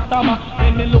 Masterman.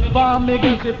 When me look for me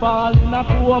girl, she fall in a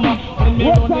coma. When me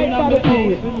run in a me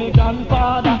house with me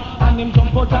grandfather. And him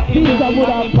jump out of him, then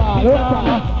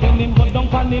him go down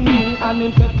on him knee and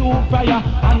him say two prayer.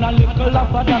 And a little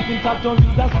after that, him start to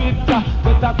read the scripture.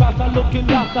 Get across a looking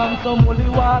glass and some holy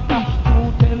water.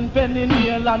 2 10 penny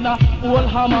nail and a whole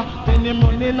hammer. Then him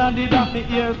running and the dark, me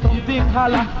hear something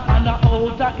holler. And a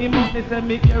out of him, me say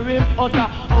me hear him utter.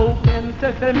 Open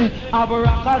sesame,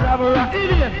 abracadabra,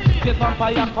 idiot. Chase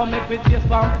vampire, come make me chase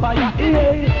vampire,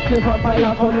 idiot. Chase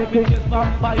vampire, come make me chase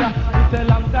vampire. It's a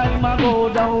long time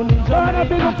ago down in Jamaica. A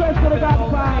big request to the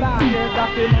Godfather.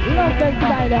 Love them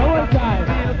style, one time.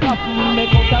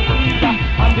 Make out a freezer,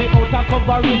 and the outer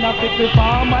covering a fix it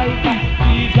for my car.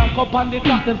 Jack up on the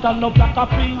top, them stand up like a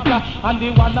preacher. And the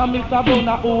one that Mr.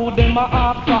 Bona, who them a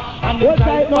after. And the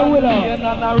side no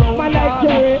willow. Man like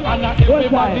Jerry. And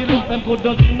everybody look them good,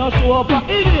 don't see no show up.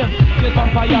 Idiot! Chase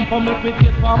vampire, come make me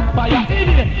chase vampire.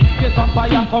 Idiot! Chase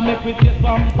vampire, come make me chase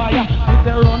vampire. It's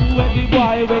a run with the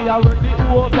boy, where you work the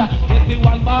over. It's the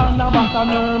one born a master,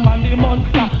 man the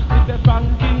monster. It's a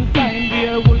Frankenstein,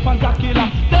 werewolf and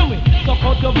Dracula. Tell me, suck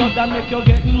out your blood and make you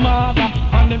get mad.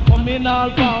 And them come in all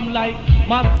form like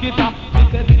mosquito.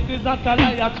 He said this is not a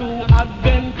liar to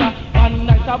adventure. One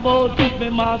night about it, me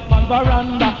mask and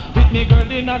veranda. With me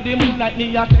girl in the moonlight,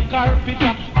 me a take her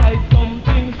picture. Like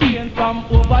something seen from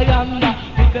over yonder.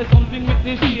 He said something with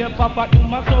the shape of a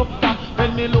human structure.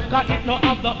 When me look at it, no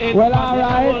have the head. Well,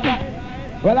 alright.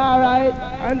 Well, alright.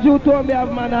 And you told me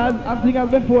of manners, I've singers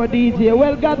before DJ.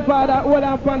 Well, Godfather, hold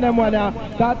on from them one now.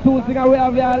 That 2 singers we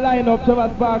have here line up,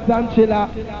 Trevor Sparks and Chiller.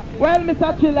 Well,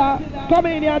 Mr. Chiller, come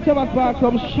in here, Trevor Sparks,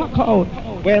 from shock out.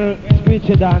 Well,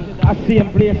 Screechy Dan, a same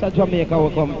place as Jamaica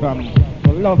we come from.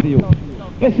 So love you.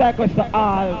 Special request to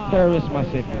all terrorist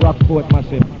massive, Rockport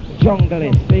massive,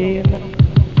 jungle scene,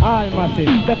 all massive,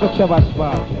 step up Trevor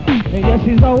spot. And yes,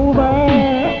 it's over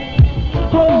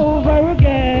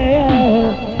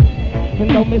again. And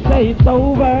don't me say it's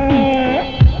over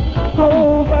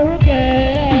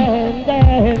again.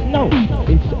 Then no,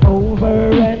 it's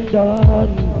over and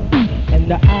done. And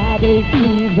the addict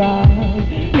is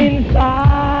inside.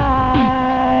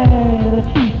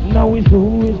 Now it's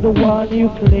who is the one you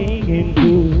clinging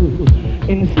to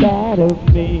instead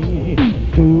of me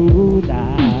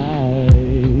tonight.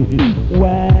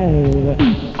 Well,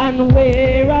 and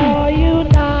where are you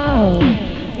now?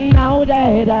 Now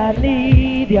that I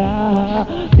need ya,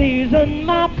 tears on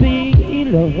my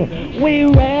pillow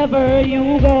wherever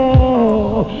you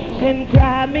go, and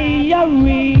cry me a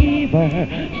river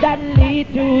that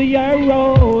lead to your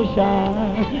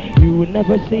ocean. You will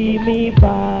never see me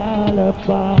fall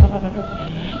apart,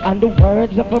 and the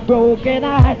words of a broken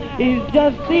heart is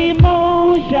just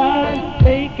emotion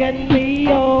taking me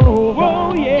over.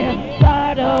 Oh yeah,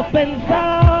 caught up in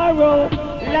sorrow,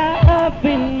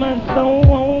 laughing my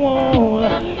soul.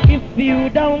 If you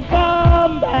don't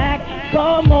come back,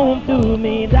 come home to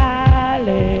me,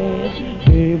 darling.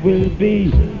 There will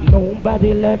be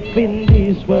nobody left in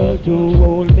this world to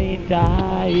hold me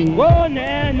tight. Oh,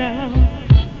 now,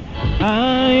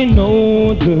 I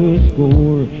know the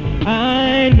score.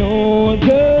 I know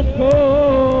the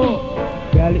score.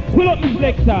 Pull up the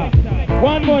selector.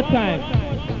 One more time.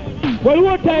 Well,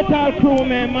 what title crew,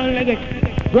 man like a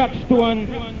Rockstone.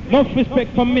 Enough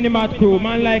respect for Minimart crew,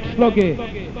 man like Sluggy.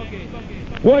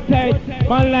 What tight,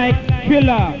 man like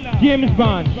Killer, James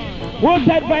Bond. What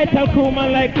tight Vital crew,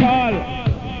 man like Carl,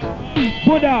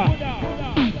 Buddha,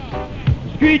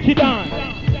 Screechy Dan,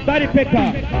 Daddy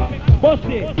Pecker,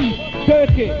 Bossy,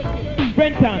 Turkey,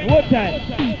 Brenton. What tight,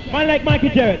 man like Mikey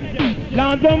Jarrett.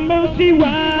 Land of mercy,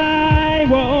 why,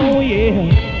 oh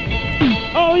yeah.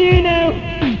 Oh, you know,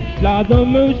 Lord of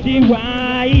mercy,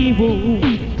 why, oh.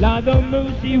 Lord of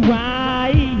mercy,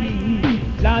 why?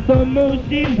 Lord of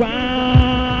mercy,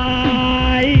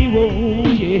 why? Oh,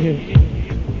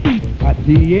 yeah. At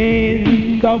the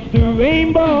end of the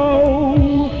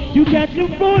rainbow, you catch a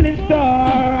falling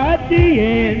star. At the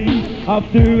end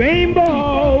of the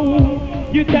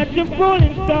rainbow, you catch a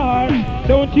falling star.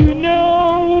 Don't you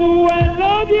know I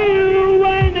love you?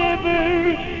 I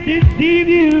never deceive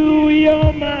you.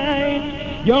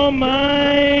 You're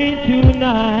mine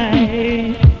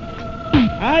tonight.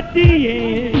 At the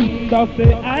end of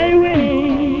the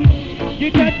highway,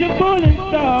 you catch a falling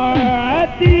star.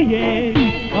 At the end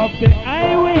of the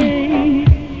highway,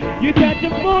 you catch a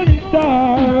falling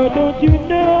star. Don't you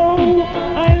know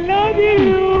I love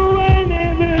you? I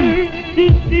never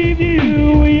deceive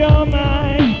you.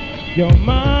 You're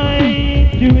mine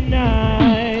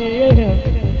tonight.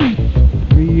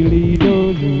 Really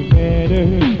doesn't matter.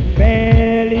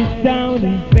 Ballys sound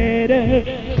is better.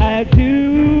 I'll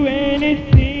do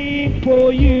anything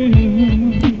for you.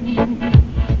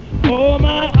 Oh,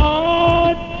 my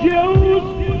heart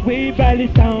goes way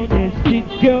Ballys sound as it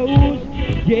goes.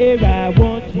 Yeah, I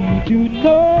want you to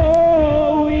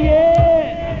know,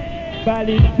 yeah,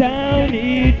 Ballys sound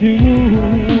is true.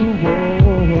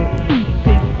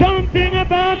 There's something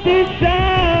about this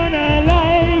sound I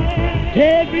like.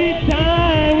 Every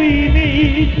time we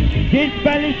meet, this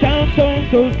Ballys sound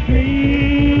so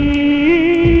sweet,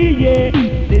 yeah.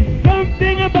 There's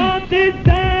something about this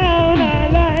sound I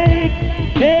like.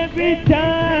 Every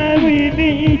time we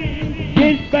meet,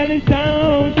 this Ballys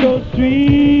sound so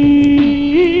sweet.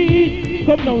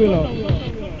 Come now, Willow.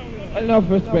 Enough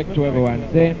respect to everyone,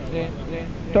 say.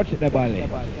 Touch the Bally.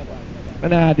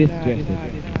 And I distress it.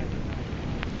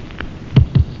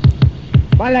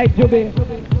 Man like Juby.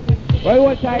 Well,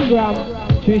 what I Graham,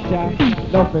 Trisha,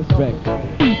 enough respect.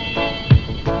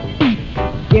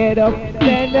 Get up,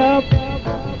 stand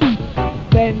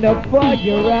up for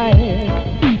your right.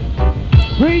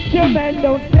 Preacher man,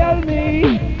 don't tell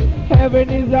me heaven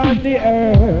is on the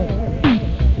earth.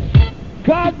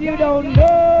 'Cause you don't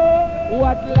know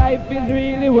what life is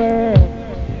really worth.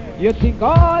 You think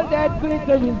all that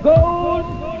glitter is gold,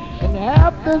 and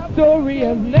half the story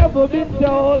has never been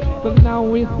told. 'Cause now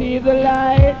we see the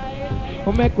light.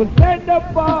 We'll make us stand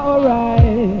up for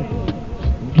alright.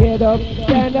 Get up,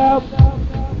 stand up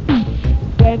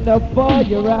for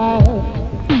your right.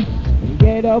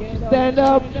 Get up, stand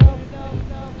up,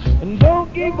 and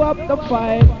don't give up the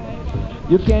fight.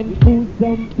 You can fool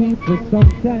some people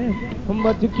sometimes,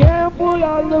 but you can't fool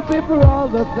all the people all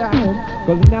the time.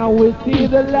 'Cause now we see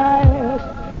the light.